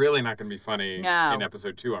 And it's really not going to be funny in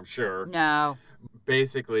episode 2, I'm sure. No.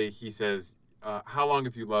 Basically, he says, "How long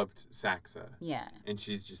have you loved Saxa?" Yeah. And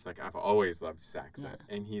she's just like, "I've always loved Saxa."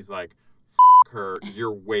 Yeah. And he's like, "F her,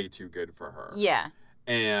 you're way too good for her." Yeah.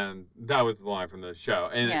 And that was the line from the show.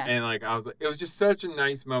 And like I was like, it was just such a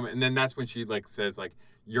nice moment. And then that's when she like says like,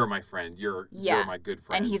 "You're my friend. You're my good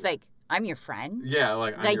friend." And he's like, "I'm your friend?" Yeah,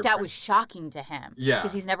 like I'm your that friend. was shocking to him. Yeah.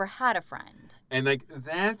 Because he's never had a friend. And like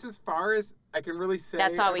that's as far as I can really say.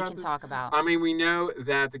 That's all we about can this. talk about. I mean, we know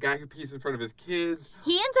that the guy who pees in front of his kids.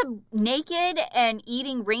 He ends up naked and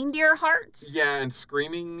eating reindeer hearts. Yeah, and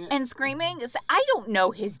screaming. I don't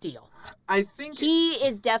know his deal. I think he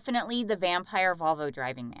is definitely the vampire Volvo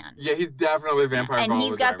driving man. Yeah, he's definitely a vampire Volvo driving man. And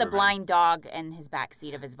he's got the blind dog in his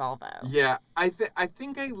backseat of his Volvo. Yeah, I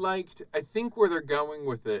think where they're going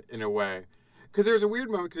with it in a way. Because there's a weird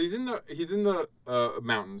moment because he's in the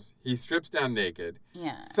mountains. He strips down naked.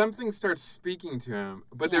 Yeah. Something starts speaking to him,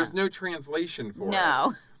 but there's no translation for it.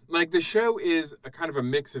 No. Like the show is a kind of a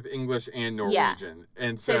mix of English and Norwegian,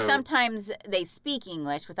 and so sometimes they speak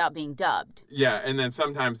English without being dubbed. Yeah, and then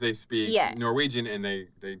sometimes they speak Norwegian and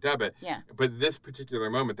they dub it. Yeah. But this particular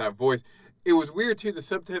moment, that voice, it was weird too. The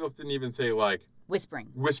subtitles didn't even say like whispering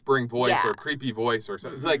voice or creepy voice or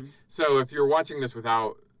something. It's like so if you're watching this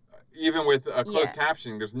without. Even with closed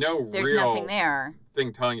captioning, there's nothing there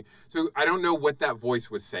thing telling you. So I don't know what that voice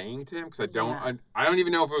was saying to him because I don't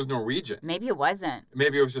even know if it was Norwegian. Maybe it wasn't.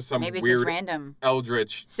 Maybe it was just some weird, just random,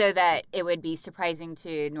 eldritch. So that it would be surprising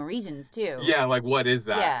to Norwegians too. Yeah, like what is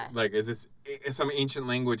that? Yeah. Like is this some ancient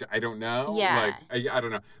language I don't know? Yeah. Like I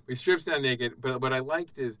don't know. He strips down naked, but what I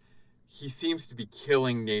liked is. He seems to be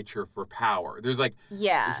killing nature for power. There's like,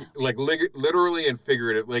 literally and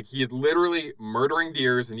figurative. Like he is literally murdering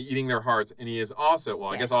deers and eating their hearts, and he is also,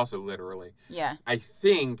 I guess also literally. Yeah. I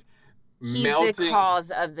think He's melting. the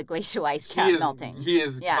cause of the glacial ice cap melting. He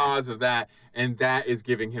is the cause of that, and that is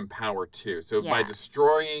giving him power too. So by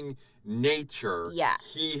destroying nature,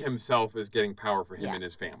 he himself is getting power for him and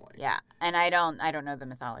his family. Yeah, and I don't know the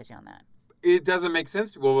mythology on that. It doesn't make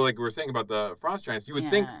sense. Well, like we were saying about the frost giants, you would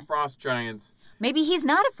think frost giants. Maybe he's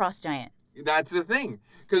not a frost giant. That's the thing.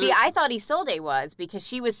 See, I thought Isolde was because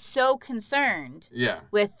she was so concerned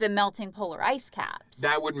with the melting polar ice caps.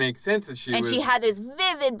 That would make sense that she and was... she had those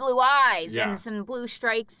vivid blue eyes and some blue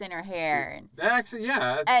strikes in her hair. And, actually,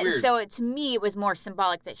 that's weird. So to me, it was more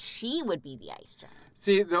symbolic that she would be the ice giant.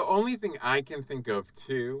 See, the only thing I can think of,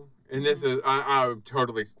 too, and this is... I'm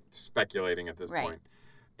totally speculating at this point.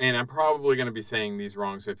 And I'm probably going to be saying these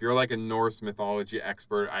wrong. So if you're like a Norse mythology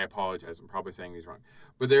expert, I apologize. I'm probably saying these wrong.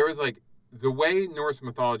 But there was like... The way Norse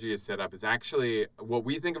mythology is set up is actually what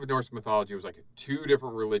we think of Norse mythology was like two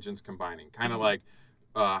different religions combining, kind of like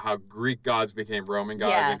how Greek gods became Roman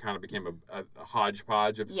gods and kind of became a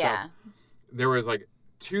hodgepodge of stuff. There was like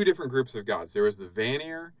two different groups of gods. There was the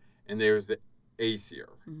Vanir and there was the Aesir,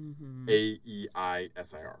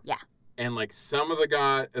 Aeisir. Yeah. And like some of the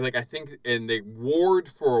gods, like I think, and they warred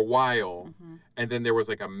for a while, and then there was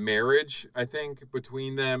like a marriage, I think,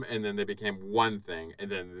 between them, and then they became one thing,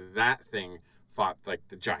 and then that thing fought like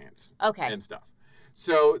the giants and stuff.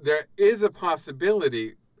 So there is a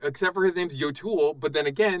possibility, except for his name's Yotul, but then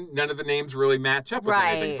again, none of the names really match up with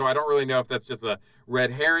anything. So I don't really know if that's just a red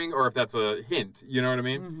herring or if that's a hint. You know what I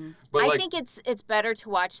mean? But I think it's better to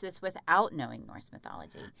watch this without knowing Norse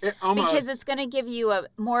mythology. Because it's going to give you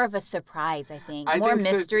more of a surprise, I think. More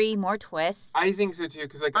mystery, more twists. I think so, too.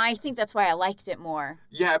 Cause I think that's why I liked it more.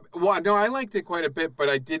 Yeah. Well, no, I liked it quite a bit, but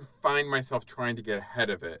I did find myself trying to get ahead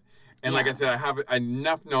of it. And like I said, I have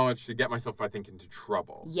enough knowledge to get myself, I think, into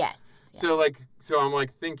trouble. Yes. So I'm like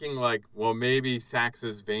thinking like, well, maybe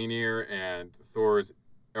Sax's Vanir and Thor's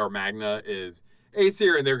or Magna is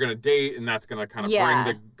Aesir, and they're gonna date, and that's gonna kind of bring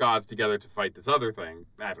the gods together to fight this other thing.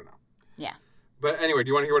 I don't know. Yeah. But anyway, do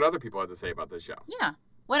you want to hear what other people had to say about this show? Yeah.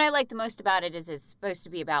 What I like the most about it is it's supposed to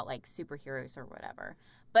be about like superheroes or whatever,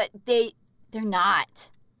 but they're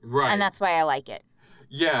not. Right. And that's why I like it.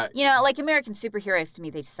 Yeah. You know, like American superheroes to me,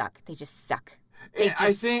 they suck. They just suck. They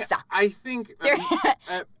just suck. I think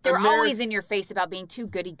they're always in your face about being too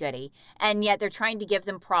goody-goody, and yet they're trying to give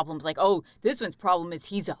them problems like, oh, this one's problem is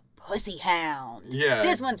he's a pussy hound. Yeah.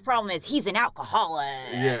 This one's problem is he's an alcoholic.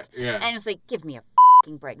 Yeah, yeah. And it's like, give me a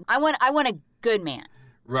fucking break. I want a good man.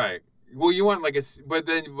 Right. Well, you want like but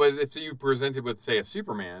if you presented with, say, a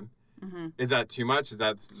Superman, is that too much? Is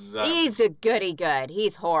that... He's a goody-good.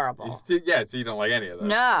 He's horrible. So you don't like any of that.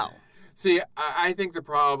 No. See, I think the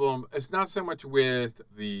problem, it's not so much with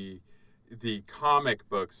the comic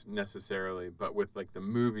books necessarily, but with like the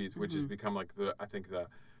movies, which has become like I think the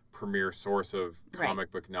premier source of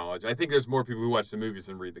comic book knowledge. I think there's more people who watch the movies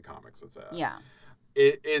than read the comics, let's say. Yeah.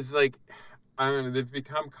 It is like, I don't know, they've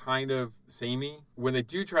become kind of samey. When they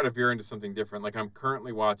do try to veer into something different, like I'm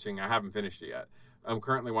currently watching, I haven't finished it yet, I'm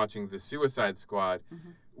currently watching The Suicide Squad.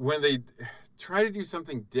 When they try to do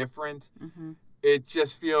something different, it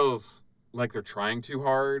just feels like they're trying too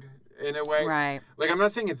hard in a way. Right. Like, I'm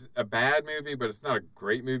not saying it's a bad movie, but it's not a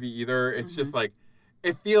great movie either. It's just like,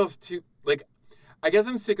 it feels too, like, I guess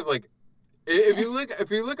I'm sick of like, if you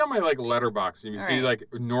look on my like Letterboxd and you see like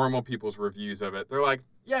normal people's reviews of it, they're like,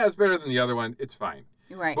 yeah, it's better than the other one. It's fine.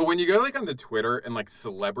 Right. But when you go like on the Twitter and like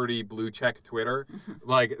celebrity blue check Twitter,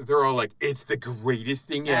 like they're all like, it's the greatest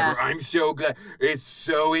thing ever. I'm so glad. It's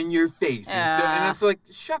so in your face. And it's like,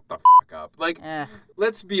 shut the fuck up. Like,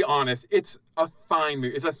 let's be honest. It's a fine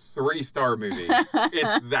movie. It's a 3-star movie.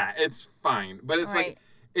 It's fine. But it's like,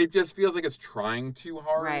 it just feels like it's trying too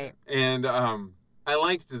hard. Right. And I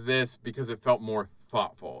liked this because it felt more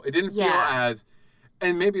thoughtful. It didn't feel as,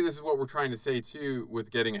 and maybe this is what we're trying to say too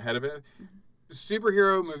with getting ahead of it.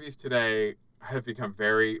 Superhero movies today have become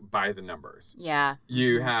very by the numbers. Yeah.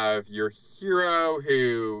 You have your hero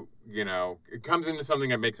who, you know, comes into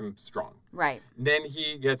something that makes him strong. Right. Then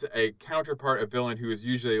he gets a counterpart, a villain who is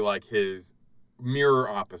usually like his mirror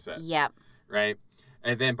opposite. Yep. Right?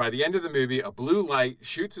 And then by the end of the movie, a blue light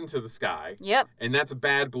shoots into the sky. Yep. And that's a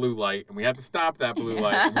bad blue light, and we have to stop that blue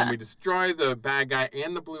light. And when we destroy the bad guy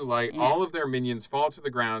and the blue light, all of their minions fall to the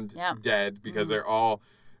ground dead because they're all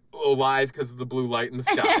alive because of the blue light in the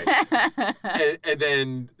sky. and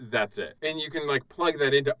then that's it. And you can like plug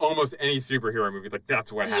that into almost any superhero movie. Like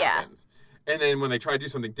that's what happens. And then when they try to do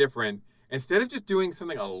something different, instead of just doing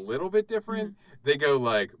something a little bit different, they go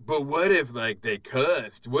like, but what if like they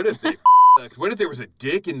cussed? What if they what if there was a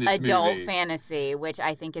dick in this movie? Adult fantasy, which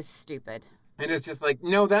I think is stupid. And it's just like,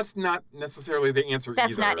 no, that's not necessarily the answer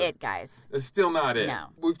That's either. not it, guys. It's still not it. No.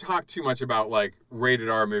 We've talked too much about, like, rated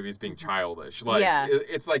R movies being childish. Like, Yeah.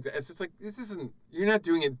 it's just like, this isn't, you're not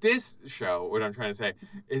doing it. This show, what I'm trying to say,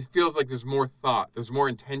 it feels like there's more thought, there's more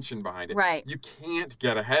intention behind it. Right. You can't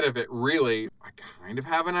get ahead of it, really. I kind of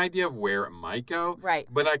have an idea of where it might go. Right.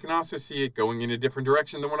 But I can also see it going in a different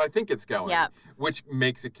direction than what I think it's going. Yeah. Which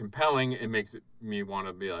makes it compelling and makes me want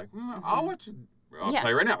to be like, I'll watch it. I'll Yeah.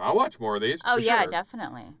 tell you right now, I'll watch more of these. Oh, for yeah, sure.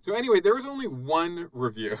 definitely. So anyway, there was only one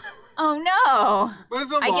review. Oh, no. But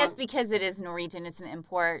it's a I long... guess because it is Norwegian, it's an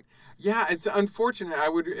import. Yeah, it's unfortunate. I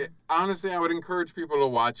would encourage people to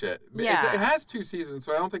watch it. Yeah. It has 2 seasons,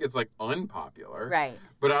 so I don't think it's like unpopular. Right.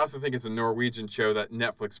 But I also think it's a Norwegian show that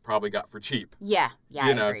Netflix probably got for cheap. Yeah. Yeah, I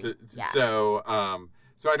agree. Yeah. So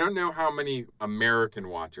I don't know how many American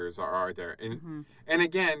watchers are there. And and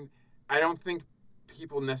again, I don't think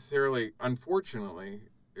people necessarily, unfortunately,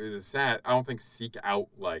 it is sad, I don't think seek out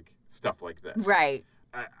like stuff like this. Right.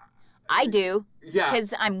 I do. Yeah.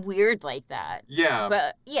 Because I'm weird like that. Yeah.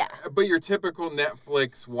 But, yeah. But your typical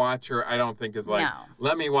Netflix watcher, I don't think is like, No.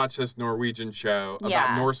 let me watch this Norwegian show about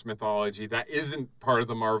Yeah. Norse mythology that isn't part of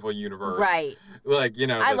the Marvel universe. Right. Like,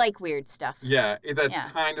 I like weird stuff. Yeah, that's Yeah.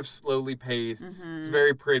 kind of slowly paced. Mhm. It's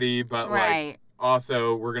very pretty, but like Right.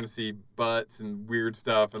 also we're gonna see butts and weird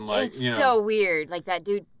stuff and like It's so weird. Like that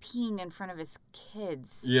dude peeing in front of his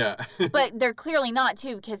kids. Yeah. But they're clearly not,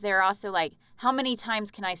 too, because they're also like, how many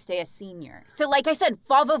times can I stay a senior? So, like I said,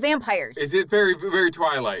 Volvo vampires. Is it very, very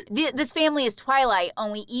Twilight? This family is Twilight,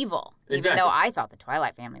 only evil. Even Exactly. though I thought the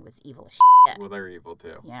Twilight family was evil as shit. Well, they're evil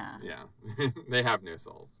too. Yeah. Yeah. They have no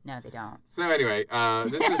souls. No, they don't. So anyway,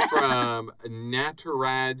 this is from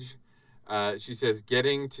Nataraj. She says,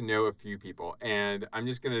 getting to know a few people. And I'm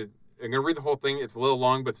gonna read the whole thing. It's a little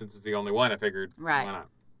long, but since it's the only one, I figured, Right. why not?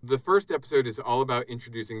 The first episode is all about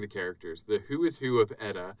introducing the characters, the who is who of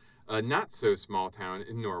Edda, a not-so-small town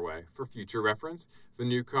in Norway. For future reference, the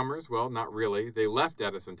newcomers, well, not really. They left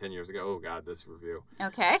Edda some 10 years ago. Oh, God, this review.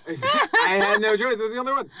 Okay. I had no choice. It was the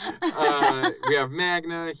only one. We have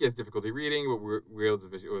Magna. He has difficulty reading, but wields a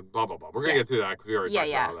vision. Blah, blah, blah. We're going to get through that because we already talked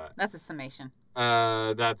about all that. That's a summation.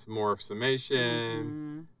 That's more of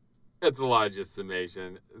summation. It's a lot of just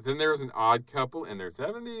summation. Then there was an odd couple in their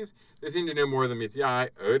 70s. They seem to know more than meets the eye.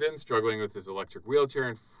 Odin struggling with his electric wheelchair,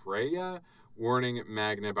 and Freya warning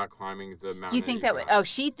Magna about climbing the mountain. You think that? Oh,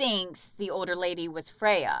 she thinks the older lady was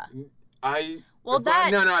Freya. Well,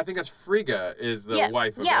 No, I think that's Frigga is the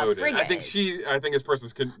wife of Odin. Frigga I think I think his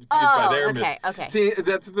person's confused Oh, by their okay, myth. okay. See,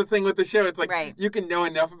 that's the thing with the show. It's like Right. you can know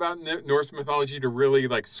enough about Norse mythology to really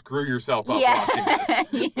like screw yourself up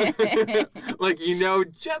watching this. Like you know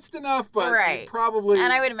just enough, but Right. probably.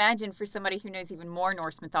 And I would imagine for somebody who knows even more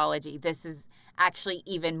Norse mythology, this is actually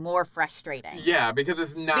even more frustrating. Yeah, because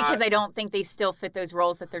it's not. Because I don't think they still fit those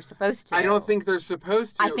roles that they're supposed to. I don't think they're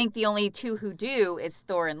supposed to. I think the only two who do is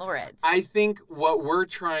Thor and Loritz. I think what we're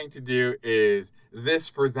trying to do is this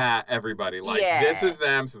for that, everybody. Like, this is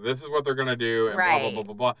them, so this is what they're going to do, and blah, blah, blah,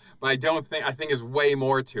 blah, blah. But I think there's way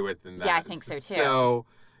more to it than that. Yeah, I think so, too. So,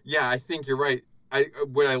 yeah, I think you're right.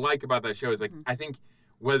 What I like about that show is, like, I think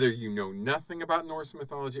whether you know nothing about Norse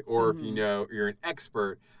mythology or if you know you're an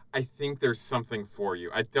expert, I think there's something for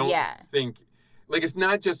you. I don't think... Like, it's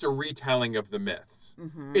not just a retelling of the myths.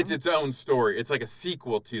 It's its own story. It's like a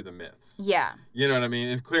sequel to the myths. Yeah. You know what I mean?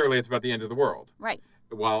 And clearly it's about the end of the world. Right.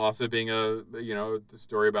 While also being a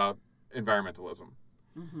story about environmentalism.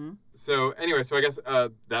 So anyway, so I guess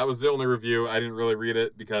that was the only review. I didn't really read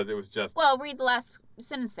it because it was just... Well, read the last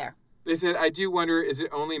sentence there. They said, I do wonder, is it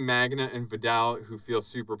only Magna and Vidal who feel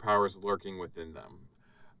superpowers lurking within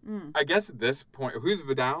them? I guess at this point... Who's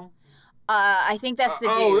Vidal? I think that's the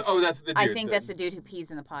dude. Oh, that's the dude. I think that's the dude who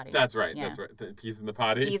pees in the potty. That's right. Yeah. That's right. Pees in the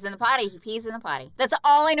potty. Pees in the potty. He pees in the potty. That's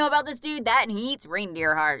all I know about this dude. That and he eats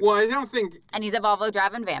reindeer hearts. Well, I don't think... And he's a Volvo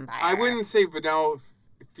driving vampire. I wouldn't say Vidal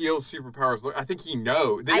feels superpowers. I think he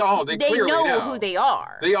knows. They clearly know who they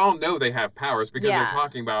are. They all know they have powers because they're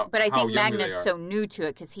talking about But I how think young they Magnus are. so new to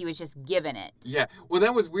it because he was just given it. Yeah. Well,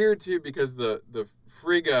 that was weird too because the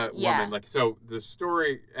Frigga woman, like, so the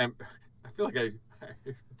story, and I feel like I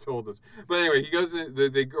told this, but anyway, he goes in.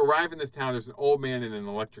 They arrive in this town. There's an old man in an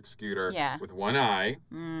electric scooter with one eye,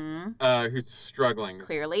 who's struggling.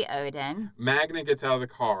 Clearly, Odin. Magna gets out of the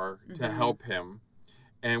car to help him,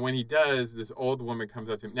 and when he does, this old woman comes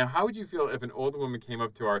up to him. Now, how would you feel if an old woman came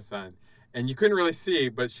up to our son, and you couldn't really see,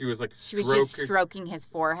 but she was like She was just stroking his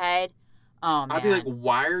forehead. Oh man! I'd be like,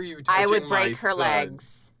 why are you touching my I would break her son?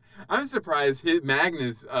 legs. I'm surprised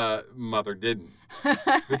Magna's mother didn't,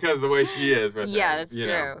 because the way she is with yeah, her, that's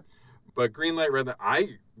know. true. But green light, red light.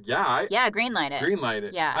 Green light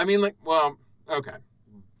it. Yeah. I mean, like, well, Okay.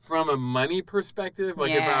 From a money perspective,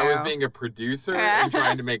 like if I was being a producer and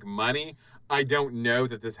trying to make money, I don't know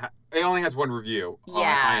that this... it only has one review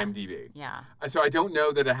on IMDb. Yeah. So I don't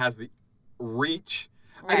know that it has the reach.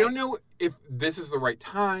 Right. I don't know if this is the right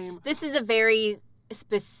time. This is a very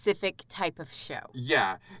specific type of show.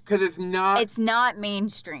 Yeah, because it's not... It's not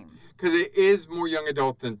mainstream. Because it is more young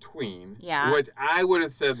adult than tween. Yeah. Which I would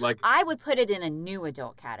have said, like... I would put it in a new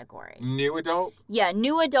adult category. New adult? Yeah,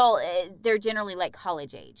 new adult, they're generally like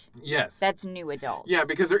college age. Yes. That's new adult. Yeah,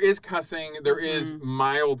 because there is cussing, there is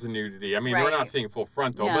mild nudity. I mean, we're not seeing full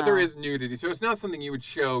frontal, but there is nudity. So it's not something you would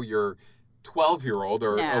show your 12-year-old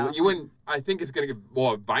or you wouldn't... I think it's going to get...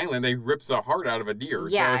 Well, violent. They rips the heart out of a deer.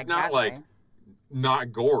 Yeah, so it's not like...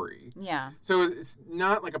 Not gory. Yeah. So it's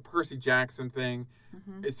not like a Percy Jackson thing.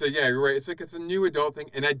 So yeah, you're right. It's like it's a new adult thing,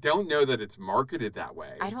 and I don't know that it's marketed that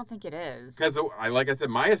way. I don't think it is. Because like I said,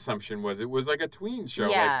 my assumption was it was like a tween show,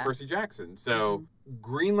 like Percy Jackson. So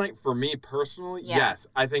green light for me personally, yes.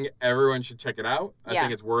 I think everyone should check it out. I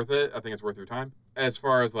think it's worth it. I think it's worth your time. As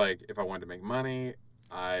far as like if I wanted to make money,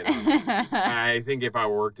 I don't know. I think if I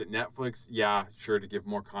worked at Netflix, sure to give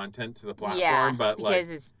more content to the platform, but because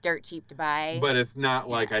it's dirt cheap to buy. But it's not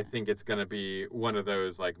like I think it's gonna be one of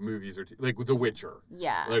those like movies or like The Witcher.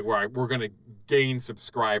 Yeah. Like where we're gonna gain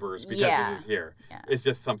subscribers because this is here. Yeah. It's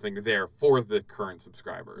just something there for the current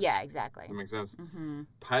subscribers. Yeah, exactly. That makes sense.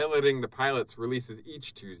 Piloting the Pilots releases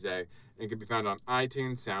each Tuesday and can be found on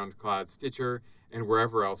iTunes, SoundCloud, Stitcher, and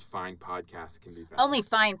wherever else fine podcasts can be found. Only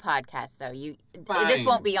fine podcasts, though. This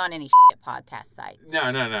won't be on any podcast site. No.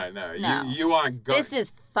 You want... This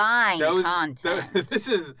is fine content. This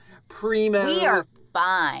is primo... We are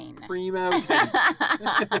fine. Primo tent.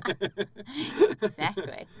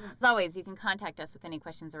 Exactly. As always, you can contact us with any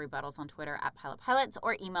questions or rebuttals on Twitter @PilotPilots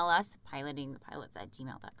or email us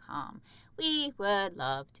pilotingthepilots@gmail.com. We would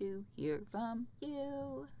love to hear from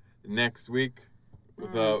you. Next week...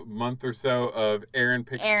 The month or so of Aaron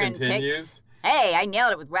Picks continues. Hey, I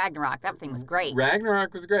nailed it with Ragnarok. That thing was great.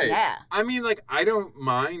 Ragnarok was great. Yeah. I mean, like, I don't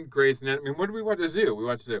mind Grey's Anatomy. I mean, what did we watch? The Zoo. We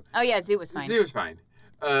watched Zoo. Oh, yeah, Zoo was fine. Zoo was fine.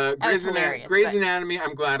 Grey's Anatomy,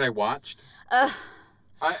 I'm glad I watched.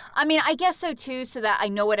 I mean, I guess so, too, so that I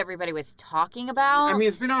know what everybody was talking about. I mean,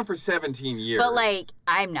 it's been on for 17 years. But, like,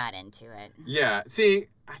 I'm not into it. Yeah. See,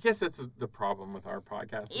 I guess that's the problem with our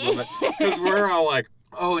podcast a little bit. Because we're all like,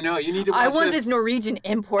 oh, no, you need to watch this. I want this Norwegian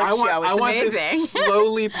import show. It's amazing. I want this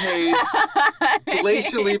slowly paced,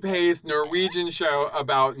 glacially paced Norwegian show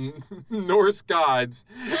about Norse gods.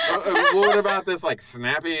 What about this, like,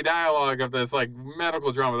 snappy dialogue of this, like,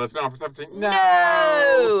 medical drama that's been on for 17...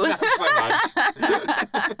 No! Not so much.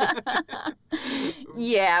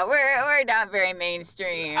 Yeah, we're not very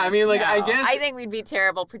mainstream. I mean, like, I guess... I think we'd be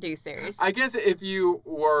terrible producers. I guess if you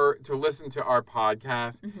were to listen to our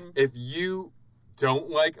podcast, if you... don't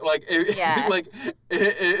like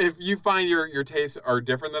if you find your tastes are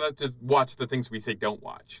different than us, just watch the things we say don't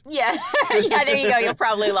watch. Yeah. Yeah, there you go. You'll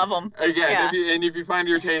probably love them. Again, if you find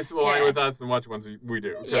your tastes align with us, then watch ones we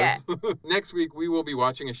do. Yeah. Next week, we will be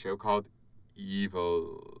watching a show called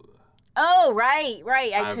Evil. Oh, right.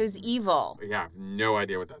 I chose Evil. Yeah, I have no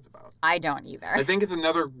idea what that's about. I don't either. I think it's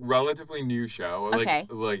another relatively new show,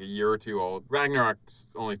 like a year or two old. Ragnarok's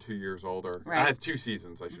only 2 years older. Right. It has 2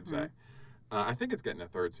 seasons, I should say. I think it's getting a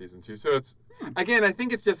 3rd season, too. So it's, again, I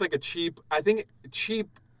think it's just like a cheap, I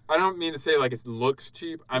don't mean to say like it looks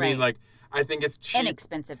cheap. I mean, like, I think it's cheap.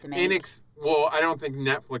 Inexpensive to make. Well, I don't think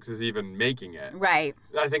Netflix is even making it. Right.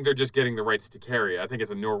 I think they're just getting the rights to carry it. I think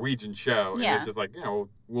it's a Norwegian show. Yeah. And it's just like,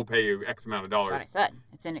 we'll pay you X amount of dollars. That's what I said.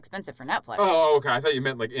 It's inexpensive for Netflix. Oh, okay. I thought you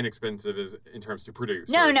meant like inexpensive is in terms to produce.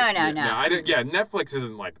 No. Netflix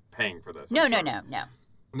isn't like paying for this. No.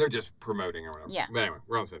 They're just promoting or whatever. Yeah. But anyway,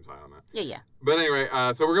 we're on the same side on that. Yeah. But anyway,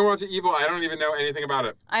 so we're going to watch Evil. I don't even know anything about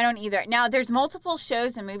it. I don't either. Now, there's multiple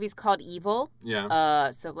shows and movies called Evil.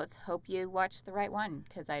 Yeah. So let's hope you watch the right one,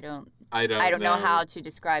 because I don't know how to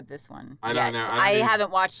describe this one I don't know. I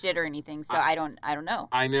haven't watched it or anything, so I don't know.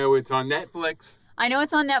 I know it's on Netflix. I know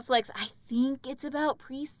it's on Netflix. I think it's about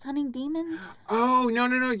priests hunting demons. Oh, no.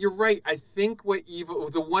 You're right. I think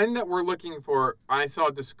the one that we're looking for, I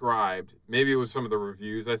saw described, maybe it was some of the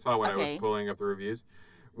reviews I saw when I was pulling up the reviews,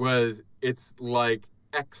 was it's like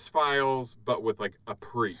X-Files, but with like a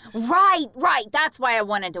priest. Right. That's why I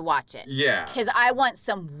wanted to watch it. Yeah. Because I want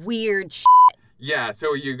some weird shit. Yeah,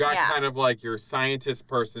 so you got kind of like your scientist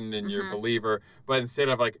person and your believer, but instead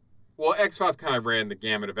of like, well, X-Files kind of ran the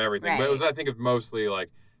gamut of everything, but it was, I think, mostly like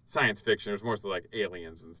science fiction. It was mostly like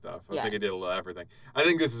aliens and stuff. I think it did a little everything. I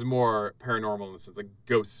think this is more paranormal in the sense like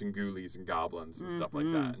ghosts and ghoulies and goblins and stuff like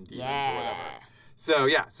that, and demons or whatever.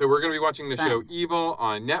 So we're going to be watching the Fun. show Evil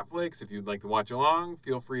on Netflix. If you'd like to watch along,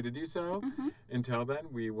 feel free to do so. Mm-hmm. Until then,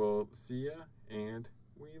 we will see ya, and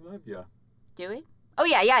we love ya. Do we? Oh,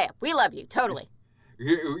 yeah. We love you. Totally.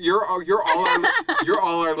 You're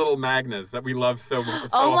all our little Magnas that we love so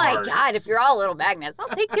much. Oh, my hard. God. If you're all little magnets, I'll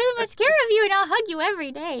take too much care of you, and I'll hug you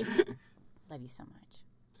every day. Love you so much.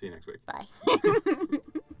 See you next week. Bye.